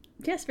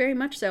 Yes, very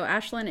much so.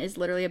 Ashlyn is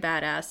literally a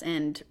badass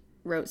and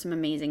wrote some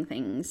amazing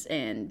things,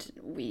 and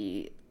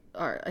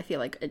I feel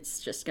like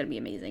it's just going to be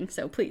amazing.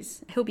 So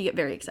please, I hope you get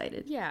very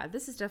excited. Yeah,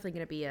 this is definitely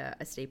going to be a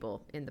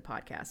staple in the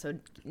podcast. So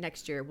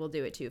next year, we'll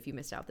do it too if you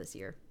missed out this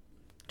year.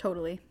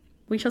 Totally.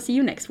 We shall see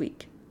you next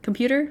week.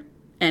 Computer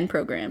and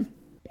program.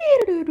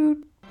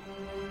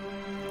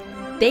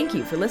 Thank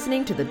you for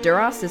listening to the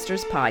Duras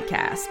Sisters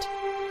podcast.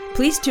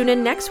 Please tune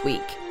in next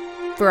week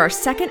for our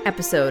second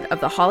episode of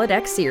the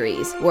Holodeck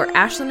series, where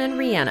Ashlyn and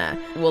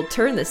Rihanna will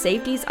turn the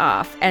safeties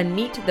off and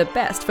meet the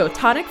best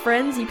photonic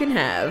friends you can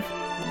have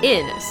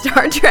in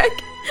Star Trek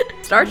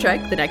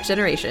The Next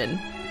Generation.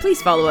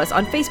 Please follow us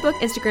on Facebook,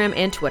 Instagram,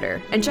 and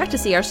Twitter, and check to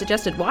see our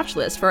suggested watch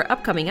list for our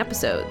upcoming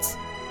episodes.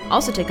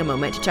 Also take a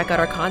moment to check out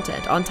our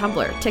content on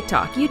Tumblr,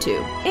 TikTok,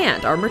 YouTube,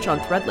 and our merch on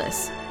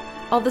Threadless.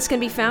 All this can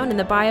be found in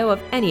the bio of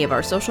any of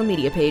our social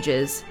media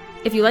pages.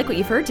 If you like what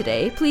you've heard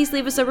today, please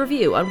leave us a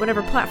review on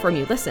whatever platform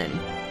you listen.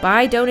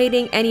 By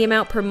donating any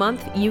amount per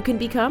month, you can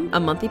become a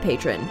monthly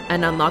patron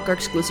and unlock our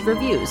exclusive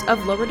reviews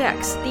of Lower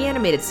Decks, the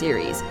animated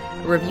series,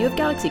 a review of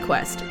Galaxy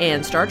Quest,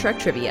 and Star Trek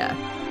trivia.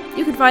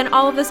 You can find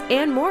all of this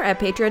and more at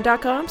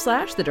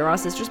patreon.com/The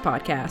Duras Sisters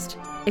Podcast.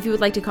 If you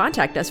would like to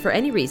contact us for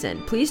any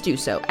reason, please do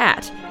so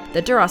at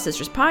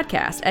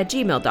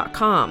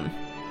thedurassisterspodcast@gmail.com.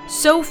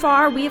 So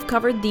far, we have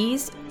covered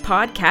these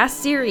podcast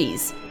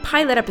series: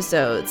 pilot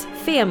episodes,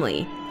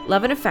 family,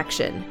 love and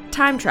affection,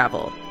 time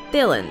travel,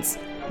 villains,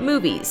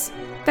 movies,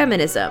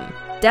 feminism,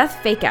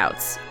 death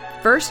fakeouts,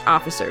 first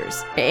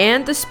officers,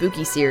 and the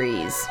spooky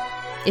series.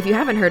 If you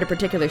haven't heard a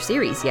particular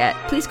series yet,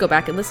 please go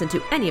back and listen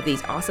to any of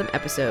these awesome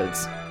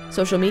episodes.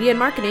 Social media and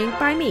marketing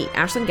by me,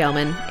 Ashlyn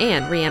Gelman,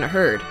 and Rihanna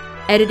Hurd.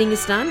 Editing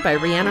is done by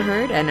Rihanna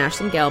Hurd and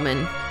Ashlyn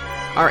Gelman.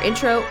 Our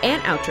intro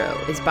and outro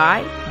is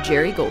by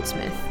Jerry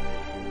Goldsmith.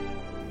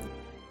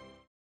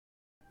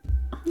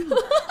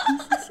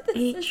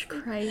 H.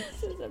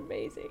 Christ. This is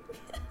amazing.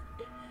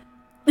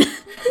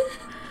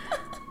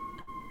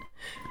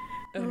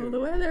 Oh, the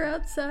weather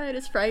outside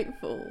is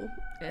frightful.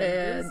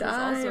 And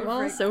I'm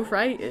also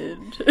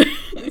frightened.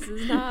 This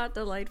is not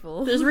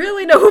delightful. There's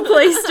really no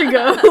place to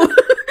go.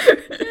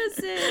 Just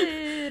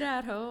sit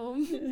at home.